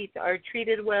athletes are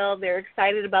treated well, they're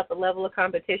excited about the level of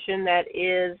competition that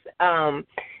is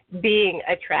being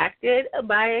attracted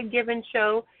by a given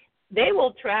show, they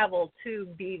will travel to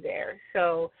be there.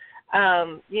 So,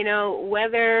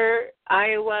 whether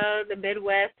Iowa, the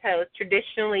Midwest, has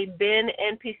traditionally been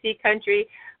NPC country,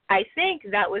 I think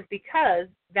that was because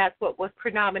that's what was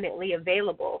predominantly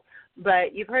available.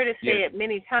 But you've heard us say it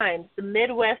many times, the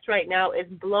Midwest right now is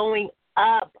blowing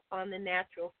up on the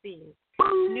natural scene.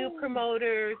 New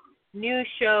promoters, new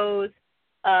shows,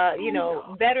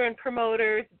 veteran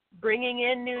promoters bringing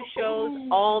in new shows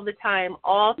all the time,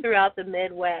 all throughout the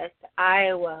Midwest,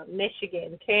 Iowa,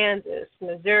 Michigan, Kansas,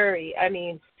 Missouri,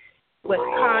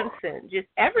 Wisconsin, just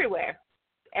everywhere.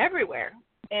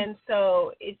 And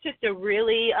so it's just a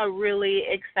really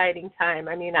exciting time.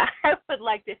 I would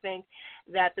like to think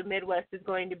that the Midwest is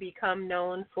going to become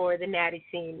known for the natty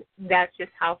scene. That's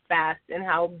just how fast and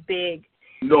how big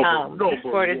the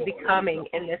sport is becoming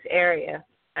in this area.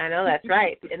 I know that's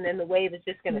right. And then the wave is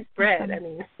just going to spread.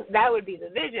 That would be the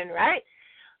vision, right?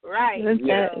 Right.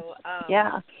 So,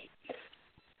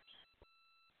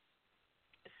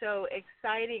 So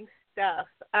exciting stuff.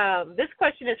 This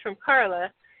question is from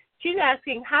Carla. She's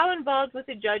asking, how involved with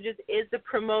the judges is the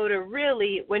promoter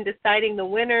really when deciding the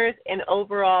winners and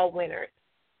overall winners?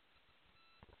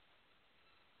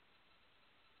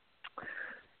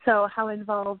 So how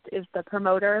involved is the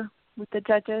promoter with the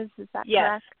judges? Is that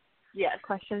correct? Yes.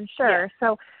 Question? Sure. Yes.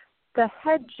 So the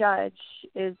head judge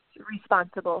is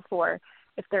responsible for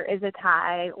if there is a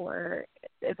tie or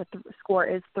if a score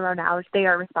is thrown out, they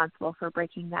are responsible for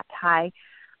breaking that tie.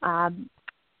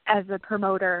 As a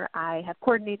promoter, I have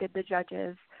coordinated the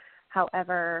judges.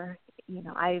 However,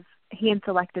 I've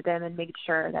hand-selected them and made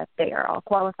sure that they are all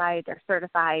qualified, they're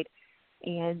certified,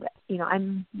 and,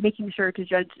 I'm making sure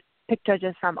to pick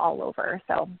judges from all over.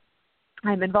 So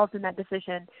I'm involved in that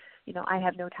decision. I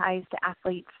have no ties to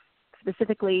athletes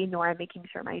specifically, nor I'm making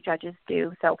sure my judges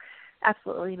do. So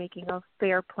absolutely making a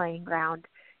fair playing ground.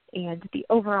 And the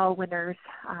overall winners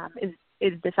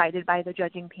is decided by the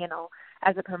judging panel.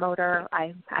 As a promoter,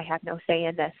 I have no say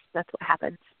in this. That's what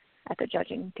happens at the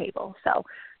judging table. So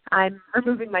I'm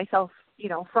removing myself,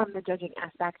 from the judging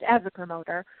aspect as a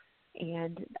promoter,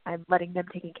 and I'm letting them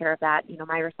taking care of that.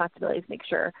 My responsibility is make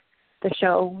sure the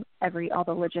show, all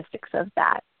the logistics of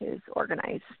that is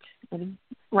organized and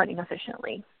running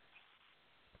efficiently.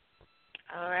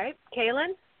 All right.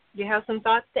 Kaylin, do you have some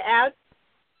thoughts to add?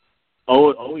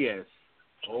 Oh yes.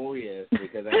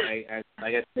 Because I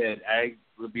like I said,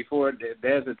 before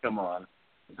Des had come on,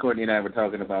 Courtney and I were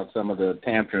talking about some of the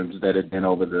tantrums that had been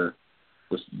over the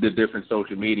different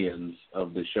social medias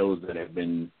of the shows that have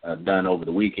been done over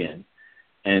the weekend,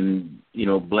 and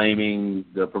blaming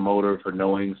the promoter for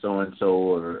knowing so and so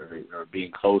or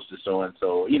being close to so and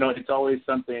so. It's always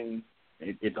something.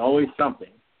 It's always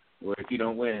something where if you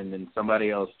don't win, then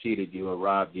somebody else cheated you or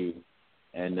robbed you,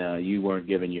 and you weren't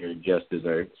given your just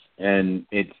desserts. And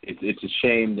it's a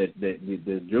shame that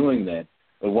they're doing that.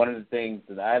 But one of the things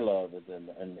that I love is,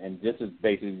 and this is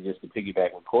basically just to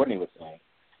piggyback what Courtney was saying,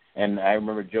 and I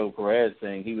remember Joe Perez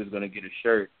saying he was going to get a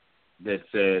shirt that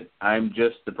said, "I'm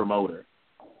just the promoter.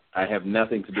 I have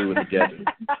nothing to do with the judges."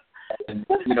 And,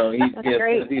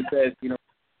 he says,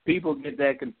 people get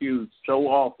that confused so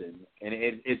often, and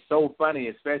it's so funny,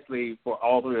 especially for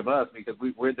all three of us, because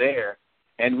we're there,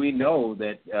 and we know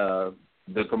that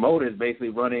the promoter is basically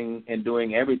running and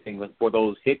doing everything for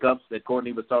those hiccups that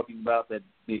Courtney was talking about, that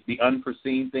the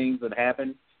unforeseen things that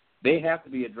happen, they have to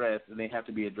be addressed, and they have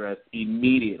to be addressed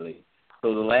immediately.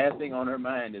 So the last thing on her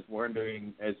mind is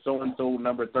wondering, is so-and-so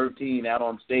number 13 out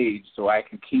on stage so I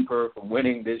can keep her from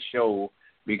winning this show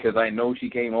because I know she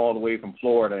came all the way from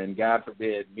Florida, and God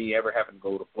forbid me ever having to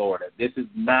go to Florida. This is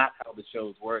not how the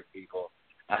shows work, people.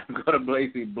 I'm going to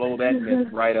basically blow that myth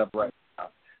right up right now.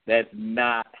 That's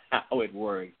not how it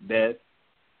works.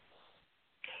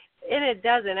 And it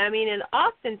doesn't. I mean, and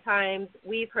oftentimes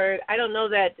we've heard, I don't know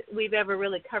that we've ever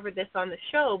really covered this on the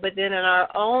show, but then in our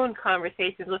own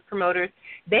conversations with promoters,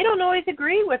 they don't always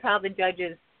agree with how the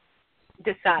judges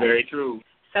decide. Very true.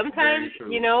 Sometimes,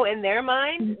 Very true. In their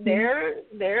mind,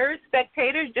 they're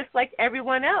spectators just like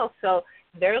everyone else. So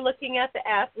they're looking at the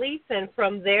athletes, and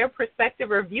from their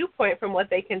perspective or viewpoint, from what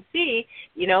they can see,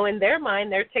 in their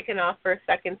mind, they're ticking off for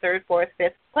second, third, fourth,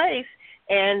 fifth place.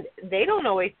 And they don't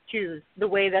always choose the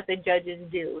way that the judges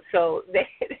do. So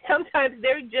sometimes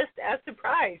they're just as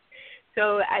surprised.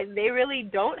 So they really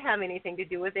don't have anything to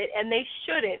do with it, and they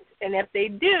shouldn't. And if they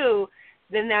do,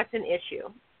 then that's an issue.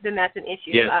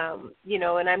 Yes.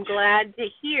 And I'm glad to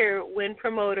hear when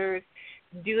promoters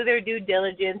do their due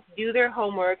diligence, do their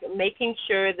homework, making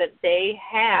sure that they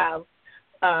have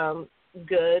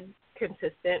good,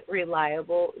 consistent,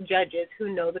 reliable judges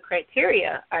who know the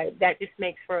criteria. That just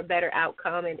makes for a better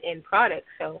outcome and product.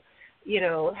 So,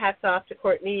 hats off to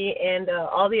Courtney and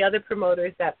all the other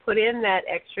promoters that put in that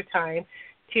extra time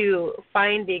to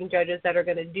finding judges that are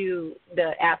going to do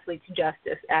the athletes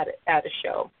justice at a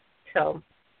show. So,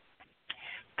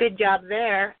 good job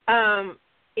there.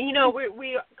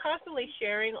 We're constantly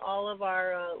sharing all of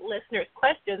our listeners'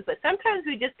 questions, but sometimes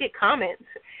we just get comments.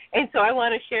 And so I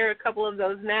want to share a couple of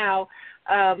those now.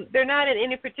 They're not in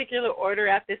any particular order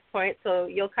at this point, so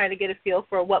you'll kind of get a feel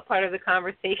for what part of the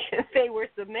conversation they were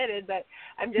submitted, but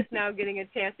I'm just now getting a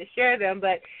chance to share them.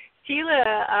 But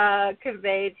Sheila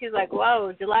conveyed, she's like,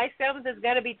 whoa, July 7th is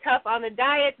going to be tough on the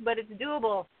diet, but it's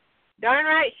doable. Darn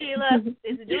right, Sheila,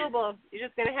 it's doable. You're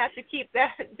just going to have to keep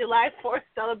that July 4th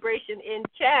celebration in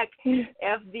check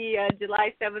if the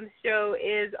July 7th show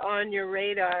is on your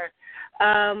radar.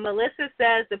 Melissa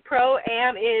says the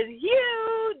Pro-Am is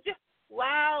huge.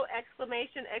 Wow,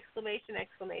 exclamation, exclamation,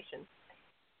 exclamation.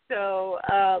 So,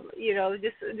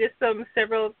 just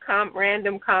several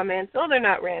random comments. Oh, they're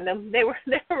not random. They were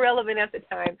relevant at the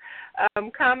time.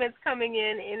 Comments coming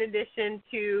in addition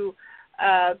to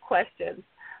questions.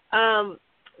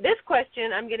 This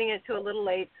question, I'm getting it to a little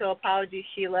late, so apologies,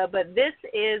 Sheila, but this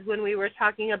is when we were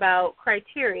talking about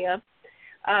criteria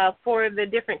for the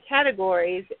different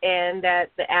categories, and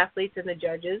that the athletes and the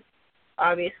judges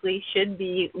obviously should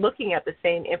be looking at the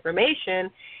same information.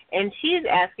 And she's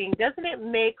asking, doesn't it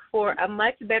make for a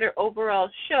much better overall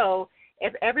show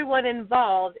if everyone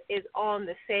involved is on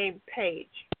the same page?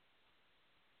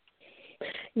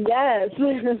 Yes,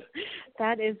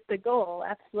 that is the goal.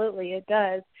 Absolutely, it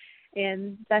does.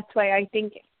 And that's why I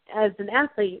think as an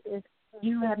athlete, if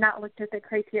you have not looked at the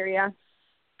criteria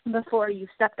before you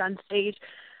stepped on stage,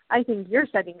 I think you're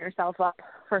setting yourself up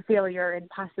for failure and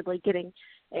possibly getting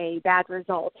a bad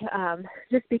result.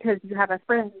 Just because you have a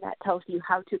friend that tells you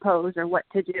how to pose or what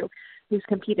to do who's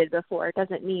competed before, it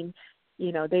doesn't mean,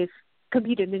 they've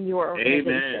competed in your organization.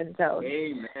 Amen. So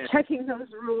Amen. checking those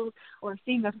rules or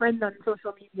seeing a friend on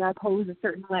social media pose a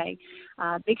certain way,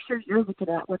 make sure you're looking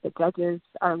at what the judges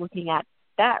are looking at.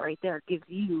 That right there gives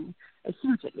you a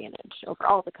huge advantage over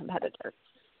all the competitors.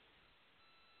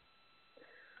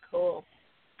 Cool.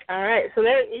 All right. So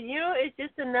there,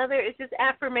 it's just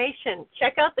affirmation.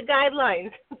 Check out the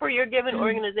guidelines for your given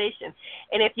organization.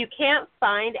 And if you can't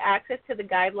find access to the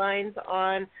guidelines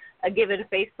on a given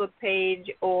Facebook page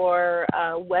or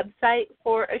a website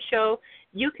for a show,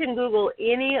 you can Google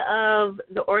any of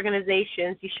the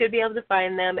organizations. You should be able to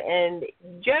find them, and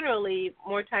generally,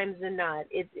 more times than not,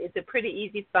 it's a pretty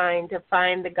easy find to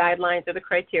find the guidelines or the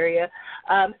criteria.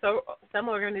 So some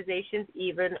organizations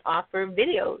even offer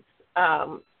videos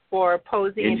for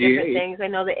posing and different things. I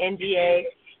know the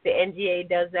NGA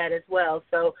does that as well.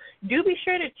 So do be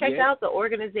sure to check out the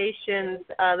organization's,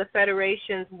 the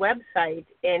federation's website,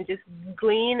 and just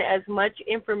glean as much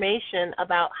information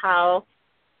about how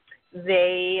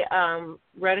they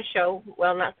run a show.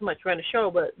 Well, not so much run a show,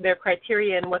 but their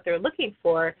criteria and what they're looking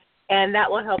for, and that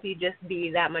will help you just be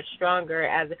that much stronger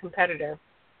as a competitor.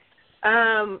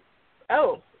 Kaylin,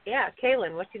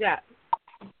 what you got?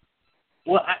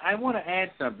 Well, I want to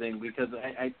add something, because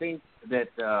I think that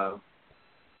a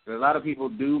lot of people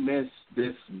do miss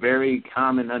this very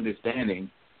common understanding,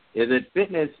 is that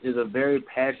fitness is a very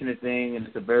passionate thing, and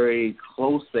it's a very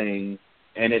close thing,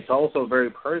 and it's also a very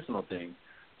personal thing.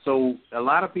 So a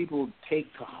lot of people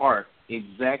take to heart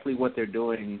exactly what they're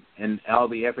doing and all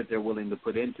the effort they're willing to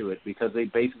put into it, because they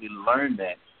basically learn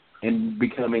that in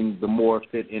becoming the more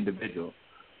fit individual.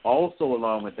 Also,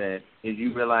 along with that, is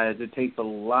you realize it takes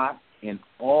an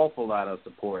awful lot of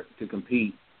support to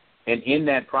compete. And in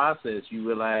that process, you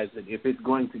realize that if it's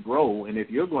going to grow, and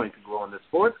if you're going to grow and the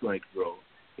sport's going to grow,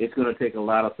 it's going to take a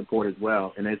lot of support as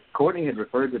well. And as Courtney had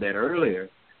referred to that earlier,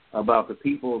 about the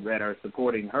people that are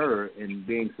supporting her and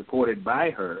being supported by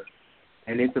her,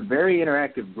 and it's a very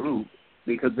interactive group,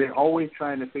 because they're always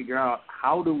trying to figure out,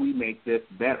 how do we make this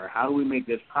better? How do we make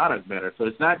this product better? So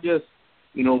it's not just,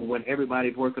 when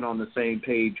everybody's working on the same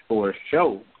page for a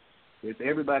show. If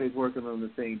everybody's working on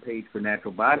the same page for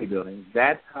natural bodybuilding,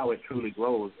 that's how it truly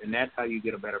grows, and that's how you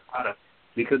get a better product.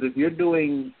 Because if you're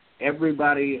doing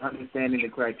everybody understanding the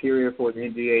criteria for the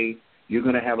NGA, you're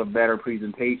going to have a better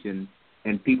presentation,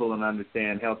 and people will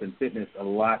understand health and fitness a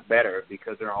lot better,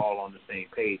 because they're all on the same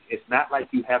page. It's not like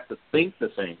you have to think the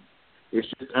same. It's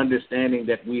just understanding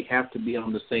that we have to be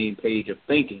on the same page of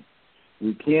thinking.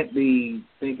 We can't be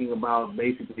thinking about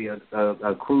basically a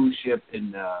cruise ship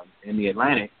in the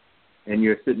Atlantic, and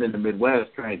you're sitting in the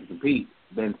Midwest trying to compete.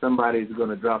 Then somebody's going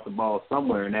to drop the ball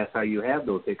somewhere, and that's how you have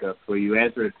those hiccups, where you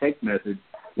answer a text message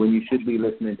when you should be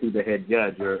listening to the head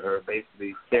judge, or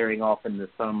basically staring off into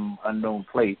some unknown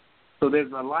place. So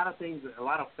there's a lot of things, a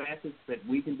lot of facets that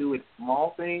we can do with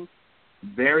small things,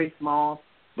 very small,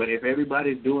 but if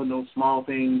everybody's doing those small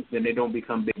things, then they don't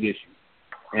become big issues.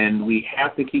 And we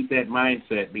have to keep that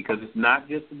mindset, because it's not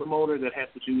just the promoter that has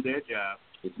to do their job.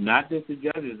 It's not just the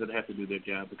judges that have to do their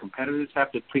job. The competitors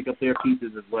have to pick up their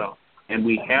pieces as well. And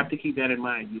we have to keep that in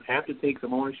mind. You have to take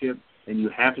some ownership, and you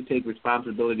have to take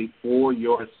responsibility for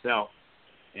yourself.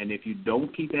 And if you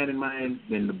don't keep that in mind,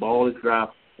 then the ball is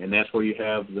dropped, and that's where you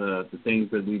have the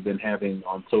things that we've been having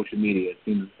on social media. It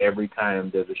seems every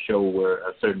time there's a show where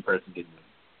a certain person gets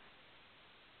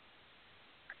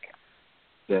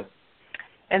in. Yeah.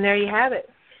 And there you have it.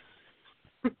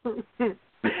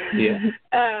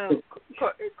 Yeah.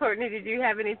 Courtney, did you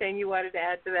have anything you wanted to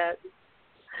add to that?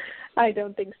 I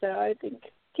don't think so. I think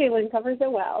Kaylin covers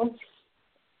it well.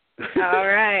 All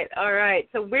right.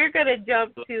 So we're going to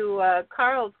jump to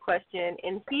Carl's question,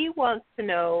 and he wants to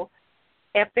know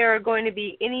if there are going to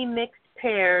be any mixed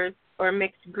pairs or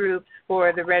mixed groups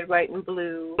for the red, white, and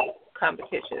blue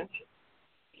competition.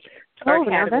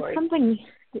 Now that's something.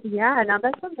 Yeah,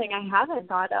 that's something I haven't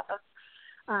thought of.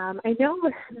 I know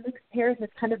mixed pairs has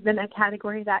kind of been a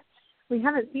category that we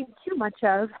haven't seen too much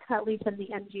of, at least in the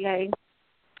NGA.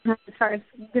 as far as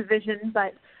division,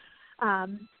 but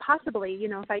possibly,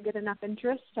 if I get enough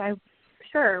interest,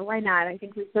 sure, why not? I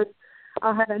think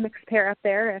I'll have a mixed pair up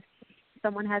there if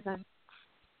someone has a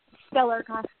stellar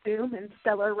costume and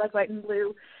stellar red, white, and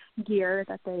blue gear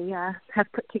that they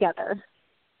have put together.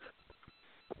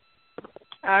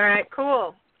 All right,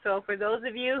 cool. So for those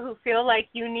of you who feel like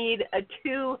you need a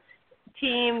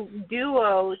two-team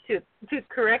duo to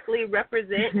correctly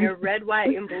represent your red,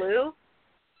 white, and blue,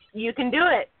 you can do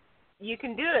it. You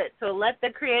can do it. So let the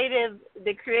creative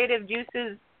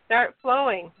juices start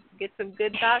flowing. Get some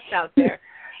good thoughts out there.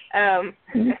 And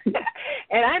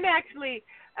I'm actually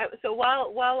so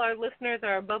while our listeners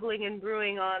are bubbling and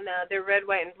brewing on their red,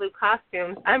 white, and blue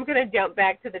costumes, I'm going to jump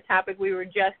back to the topic we were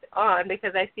just on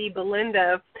because I see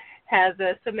Belinda has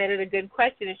submitted a good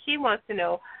question, and she wants to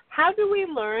know, how do we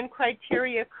learn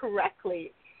criteria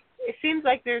correctly? It seems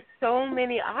like there's so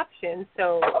many options.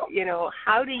 So,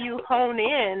 how do you hone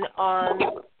in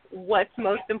on what's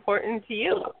most important to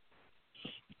you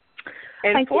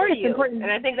and for you? Important.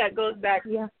 And I think that goes back.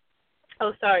 Yeah.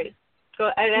 Oh, sorry.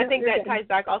 I think that ties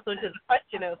back also to the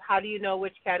question of how do you know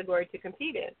which category to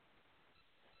compete in?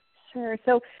 Sure.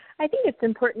 So I think it's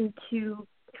important to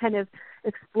kind of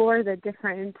explore the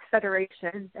different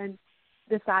federations and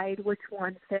decide which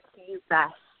one fits you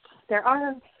best. There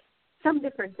are some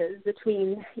differences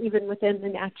between even within the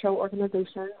natural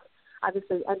organizations.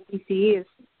 Obviously, NBC is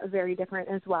very different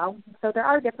as well. So there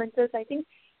are differences. I think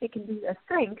it can be a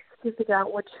strength to figure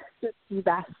out which suits you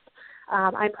best.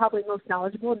 I'm probably most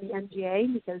knowledgeable in the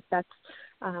NGA because that's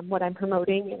what I'm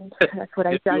promoting and that's what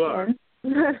I judge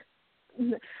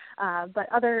in. But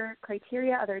other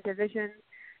criteria, other divisions,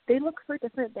 they look for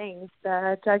different things.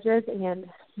 The judges and,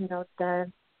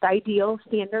 the ideal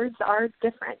standards are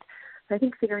different. So I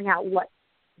think figuring out what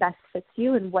best fits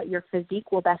you and what your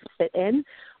physique will best fit in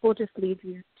will just lead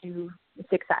you to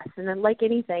success. And then like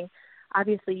anything,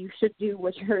 obviously you should do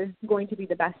what you're going to be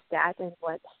the best at and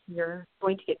what you're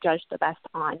going to get judged the best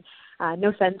on.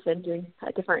 No sense in doing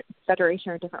a different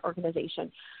federation or a different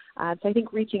organization. So I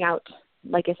think reaching out,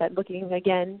 like I said, looking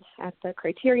again at the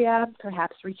criteria,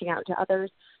 perhaps reaching out to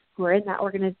others who are in that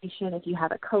organization. If you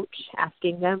have a coach,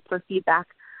 asking them for feedback,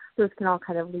 those can all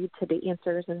kind of lead to the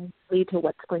answers and lead to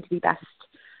what's going to be best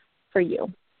for you.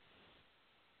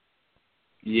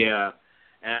 Yeah.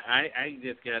 I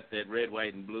just got that red,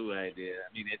 white, and blue idea.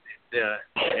 I mean,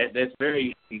 that's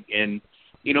very, and,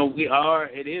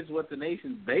 it is what the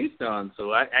nation's based on.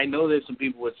 So I know there's some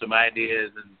people with some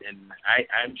ideas, and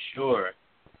I'm sure,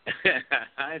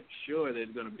 I'm sure there's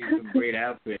going to be some great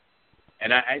outfits.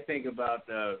 And I think about,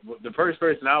 the first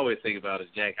person I always think about is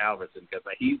Jack Halverson because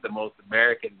he's the most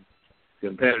American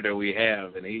competitor we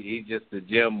have, and he's just a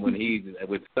gem when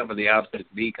with some of the outfits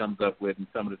that he comes up with and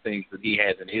some of the things that he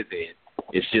has in his head.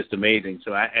 It's just amazing.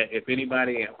 So if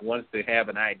anybody wants to have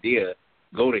an idea,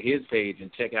 go to his page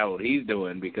and check out what he's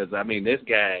doing because, this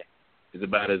guy is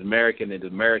about as American as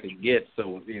American gets.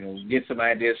 So, get some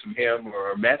ideas from him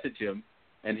or message him,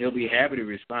 and he'll be happy to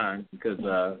respond because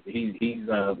he's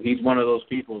one of those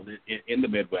people in the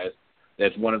Midwest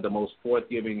that's one of the most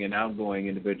forthgiving and outgoing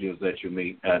individuals that you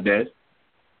meet. Des?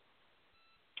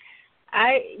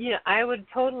 I would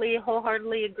totally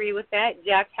wholeheartedly agree with that.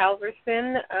 Jack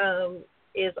Halverson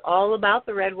is all about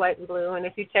the red, white, and blue. And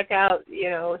if you check out,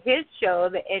 his show,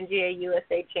 the NGA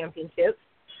USA Championships,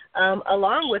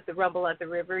 along with the Rumble at the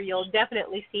River, you'll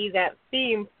definitely see that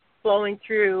theme flowing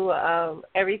through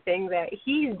everything that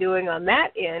he's doing on that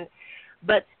end.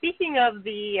 But speaking of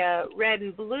the red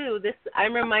and blue,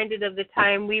 I'm reminded of the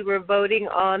time we were voting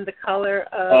on the color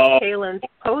of Kalen's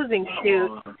posing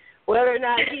suit, whether or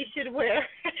not he should wear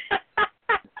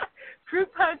fruit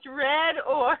punch red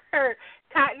or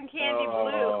cotton candy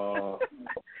blue.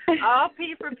 All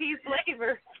P4P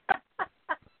flavors.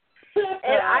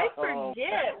 And I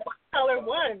forget what color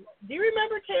won. Do you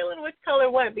remember, Kalen, which color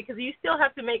won? Because you still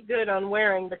have to make good on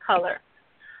wearing the color.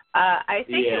 I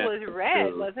think it was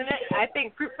red, wasn't it? I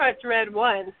think fruit punch red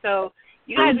won. So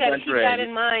you guys got to keep that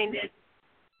in mind.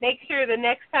 Make sure the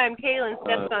next time Kalen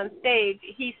steps on stage,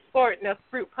 he's sporting a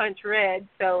fruit punch red.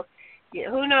 So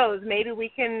who knows? Maybe we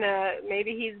can.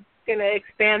 Maybe he's going to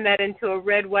expand that into a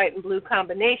red, white, and blue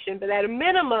combination. But at a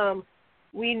minimum,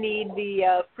 we need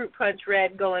the fruit punch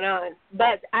red going on.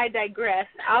 But I digress.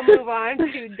 I'll move on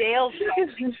to Dale's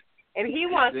question. And he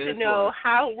wants to know,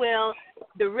 how will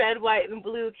the red, white, and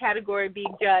blue category be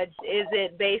judged? Is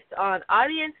it based on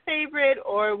audience favorite,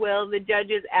 or will the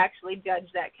judges actually judge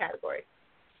that category?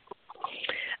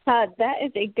 That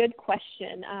is a good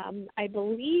question. I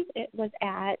believe it was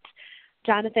at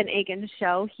Jonathan Agan's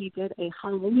show. He did a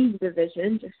Halloween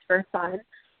division just for fun,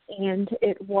 and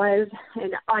it was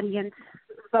an audience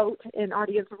vote, an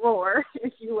audience roar,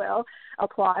 if you will.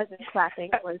 Applause and clapping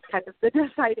was kind of the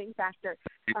deciding factor.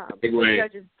 The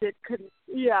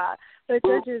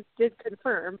judges did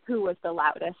confirm who was the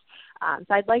loudest.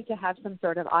 So I'd like to have some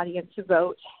sort of audience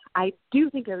vote. I do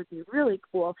think it would be really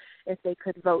cool if they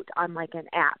could vote on like an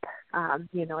app, an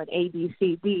A, B,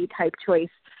 C, D type choice,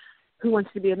 who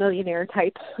wants to be a millionaire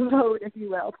type vote, if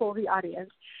you will, poll the audience.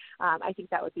 I think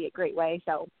that would be a great way.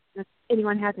 So if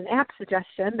anyone has an app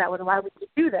suggestion that would allow me to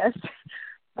do this,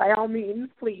 by all means,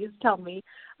 please tell me.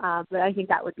 But I think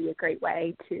that would be a great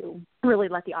way to really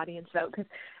let the audience vote, because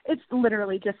it's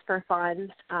literally just for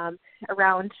fun.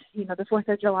 Around, the 4th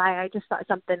of July, I just thought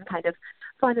something kind of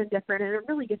fun and different, and it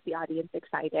really gets the audience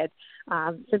excited.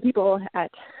 Some people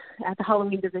at the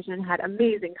Halloween division had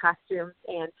amazing costumes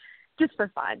and just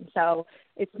for fun. So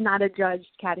it's not a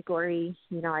judged category.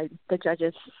 The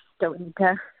judges don't need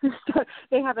to,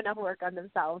 they have enough work on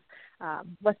themselves.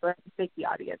 Let's make the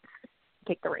audience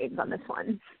take the reins on this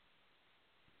one.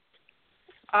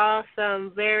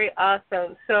 Awesome. Very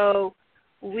awesome. So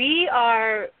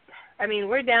we're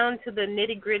down to the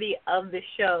nitty-gritty of the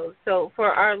show. So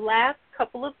for our last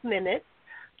couple of minutes,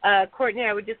 Courtney,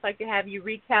 I would just like to have you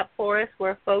recap for us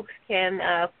where folks can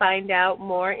find out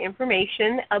more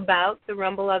information about the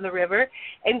Rumble on the River.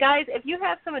 And guys, if you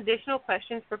have some additional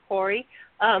questions for Corey,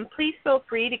 please feel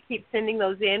free to keep sending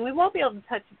those in. We won't be able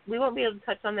to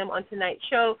touch on them on tonight's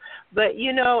show, but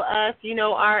you know us, you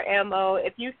know our MO.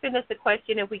 If you send us a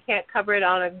question, if we can't cover it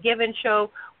on a given show,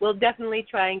 we'll definitely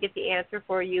try and get the answer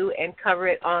for you and cover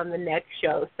it on the next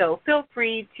show. So feel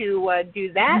free to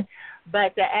do that.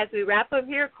 But as we wrap up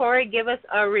here, Corey, give us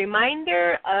a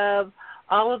reminder of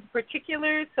all of the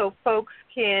particulars so folks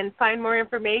can find more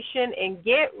information and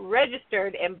get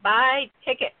registered and buy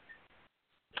tickets.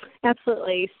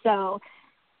 Absolutely. So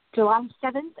July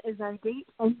 7th is our date,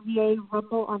 NBA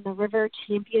Rumble on the River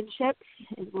Championships.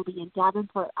 It will be in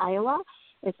Davenport, Iowa.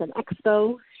 It's an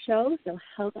expo show, so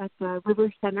held at the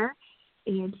River Center.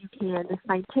 And you can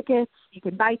find tickets. You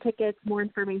can buy tickets, more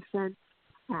information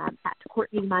at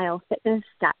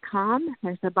CourtneyMighellFitness.com.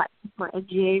 There's a button for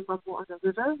NGA Rumble on the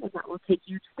River, and that will take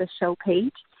you to the show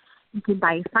page. You can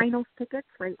buy finals tickets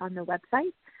right on the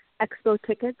website. Expo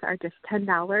tickets are just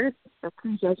 $10 for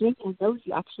pre-judging, and those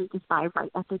you actually just buy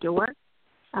right at the door.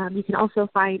 You can also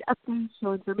find updates,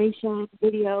 show information,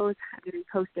 videos. I'm going to be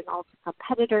posting all the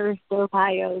competitors, their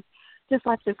bios, just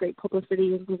lots of great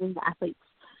publicity and giving the athletes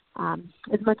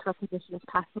as much recognition as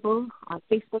possible on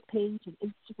Facebook page and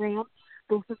Instagram.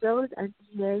 Both of those,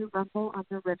 NGA Rumble on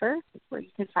the River, is where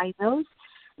you can find those.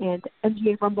 And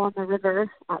NGA Rumble on the River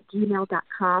at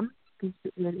gmail.com. You can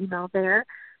shoot me an email there.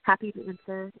 Happy to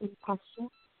answer any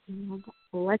questions. And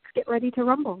let's get ready to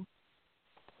rumble.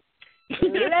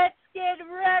 Let's get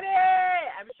ready.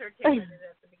 I'm sure Kate did it at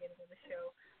the beginning of the show.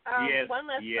 Yes, one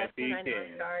last question. I know,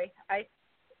 can. I'm sorry.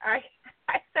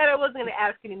 I said I wasn't going to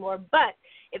ask anymore, but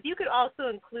if you could also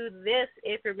include this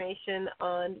information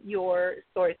on your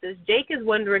sources. Jake is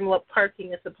wondering what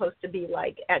parking is supposed to be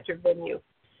like at your venue.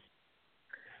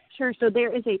 Sure. So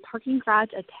there is a parking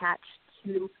garage attached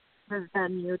to the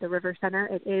venue, the River Center.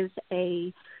 It is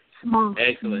a small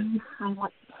Excellent. fee.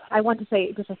 I want to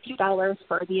say just a few dollars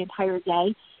for the entire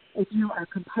day. If you are a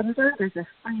competitor, there's a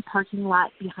free parking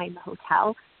lot behind the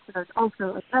hotel. So there's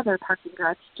also another parking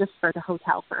garage just for the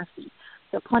hotel for a fee.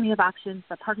 So plenty of options.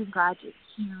 The parking garage is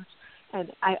huge,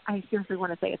 and I seriously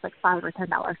want to say it's like $5 or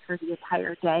 $10 for the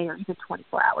entire day or even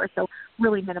 24 hours. So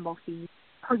really minimal fees.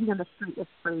 Parking on the street is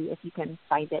free if you can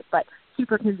find it, but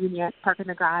super convenient. Park in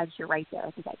the garage. You're right there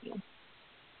at the venue.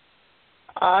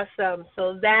 Awesome.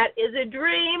 So that is a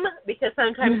dream because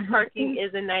sometimes parking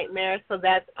is a nightmare. So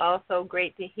that's also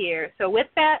great to hear. So with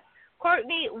that,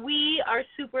 Courtney, we are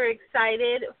super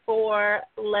excited for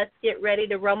Let's Get Ready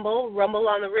to Rumble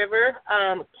on the River.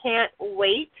 Can't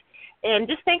wait. And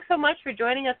just thanks so much for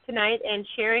joining us tonight and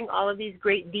sharing all of these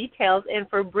great details and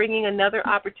for bringing another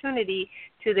opportunity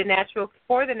to the natural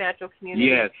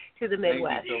community to the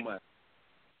Midwest. Thank you so much.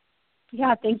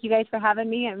 Yeah, thank you guys for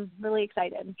having me. I'm really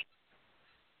excited.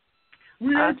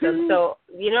 Awesome. So,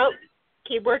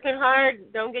 keep working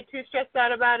hard. Don't get too stressed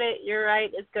out about it. You're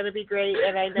right. It's going to be great,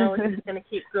 and I know it's just going to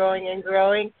keep growing and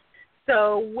growing.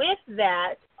 So with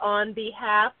that, on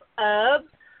behalf of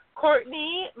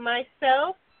Courtney,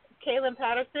 myself, Kaylin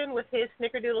Patterson with his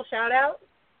Snickerdoodle shout-out.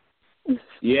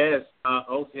 Yes.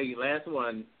 Okay, last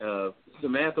one.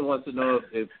 Samantha wants to know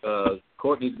if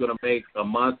Courtney's going to make a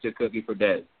monster cookie for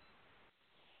Des.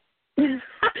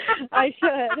 I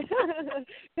should.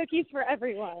 Cookies for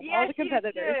everyone. Yes, all the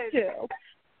competitors, too.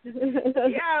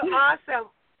 Yeah, awesome.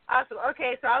 Awesome.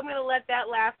 Okay, so I'm gonna let that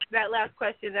last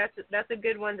question. That's a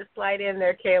good one to slide in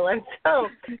there, Kaylin. So,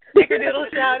 Snickerdoodle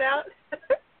shout out.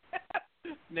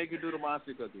 Snickerdoodle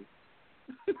monster cookies.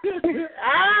 Yeah.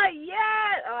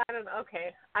 Oh, I don't know.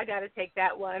 Okay, I got to take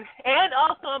that one. And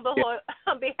also on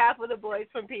behalf of the boys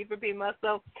from P4P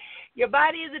Muscle, your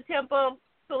body is a temple,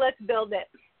 so let's build it.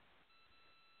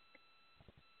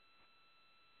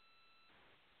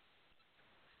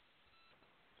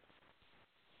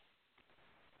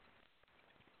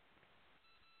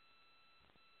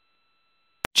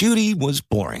 Judy was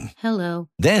boring. Hello.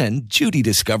 Then Judy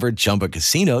discovered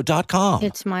ChumbaCasino.com.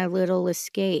 It's my little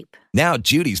escape. Now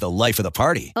Judy's the life of the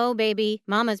party. Oh, baby,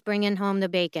 mama's bringing home the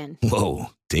bacon.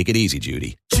 Whoa, take it easy,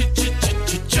 Judy.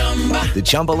 The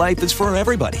Chumba life is for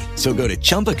everybody. So go to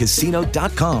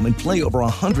ChumbaCasino.com and play over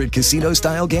 100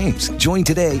 casino-style games. Join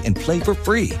today and play for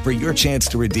free for your chance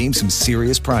to redeem some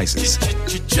serious prizes.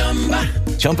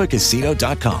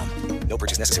 ChumbaCasino.com. No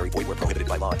purchase necessary. Void where prohibited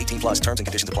by law. 18 plus terms and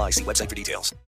conditions apply. See website for details.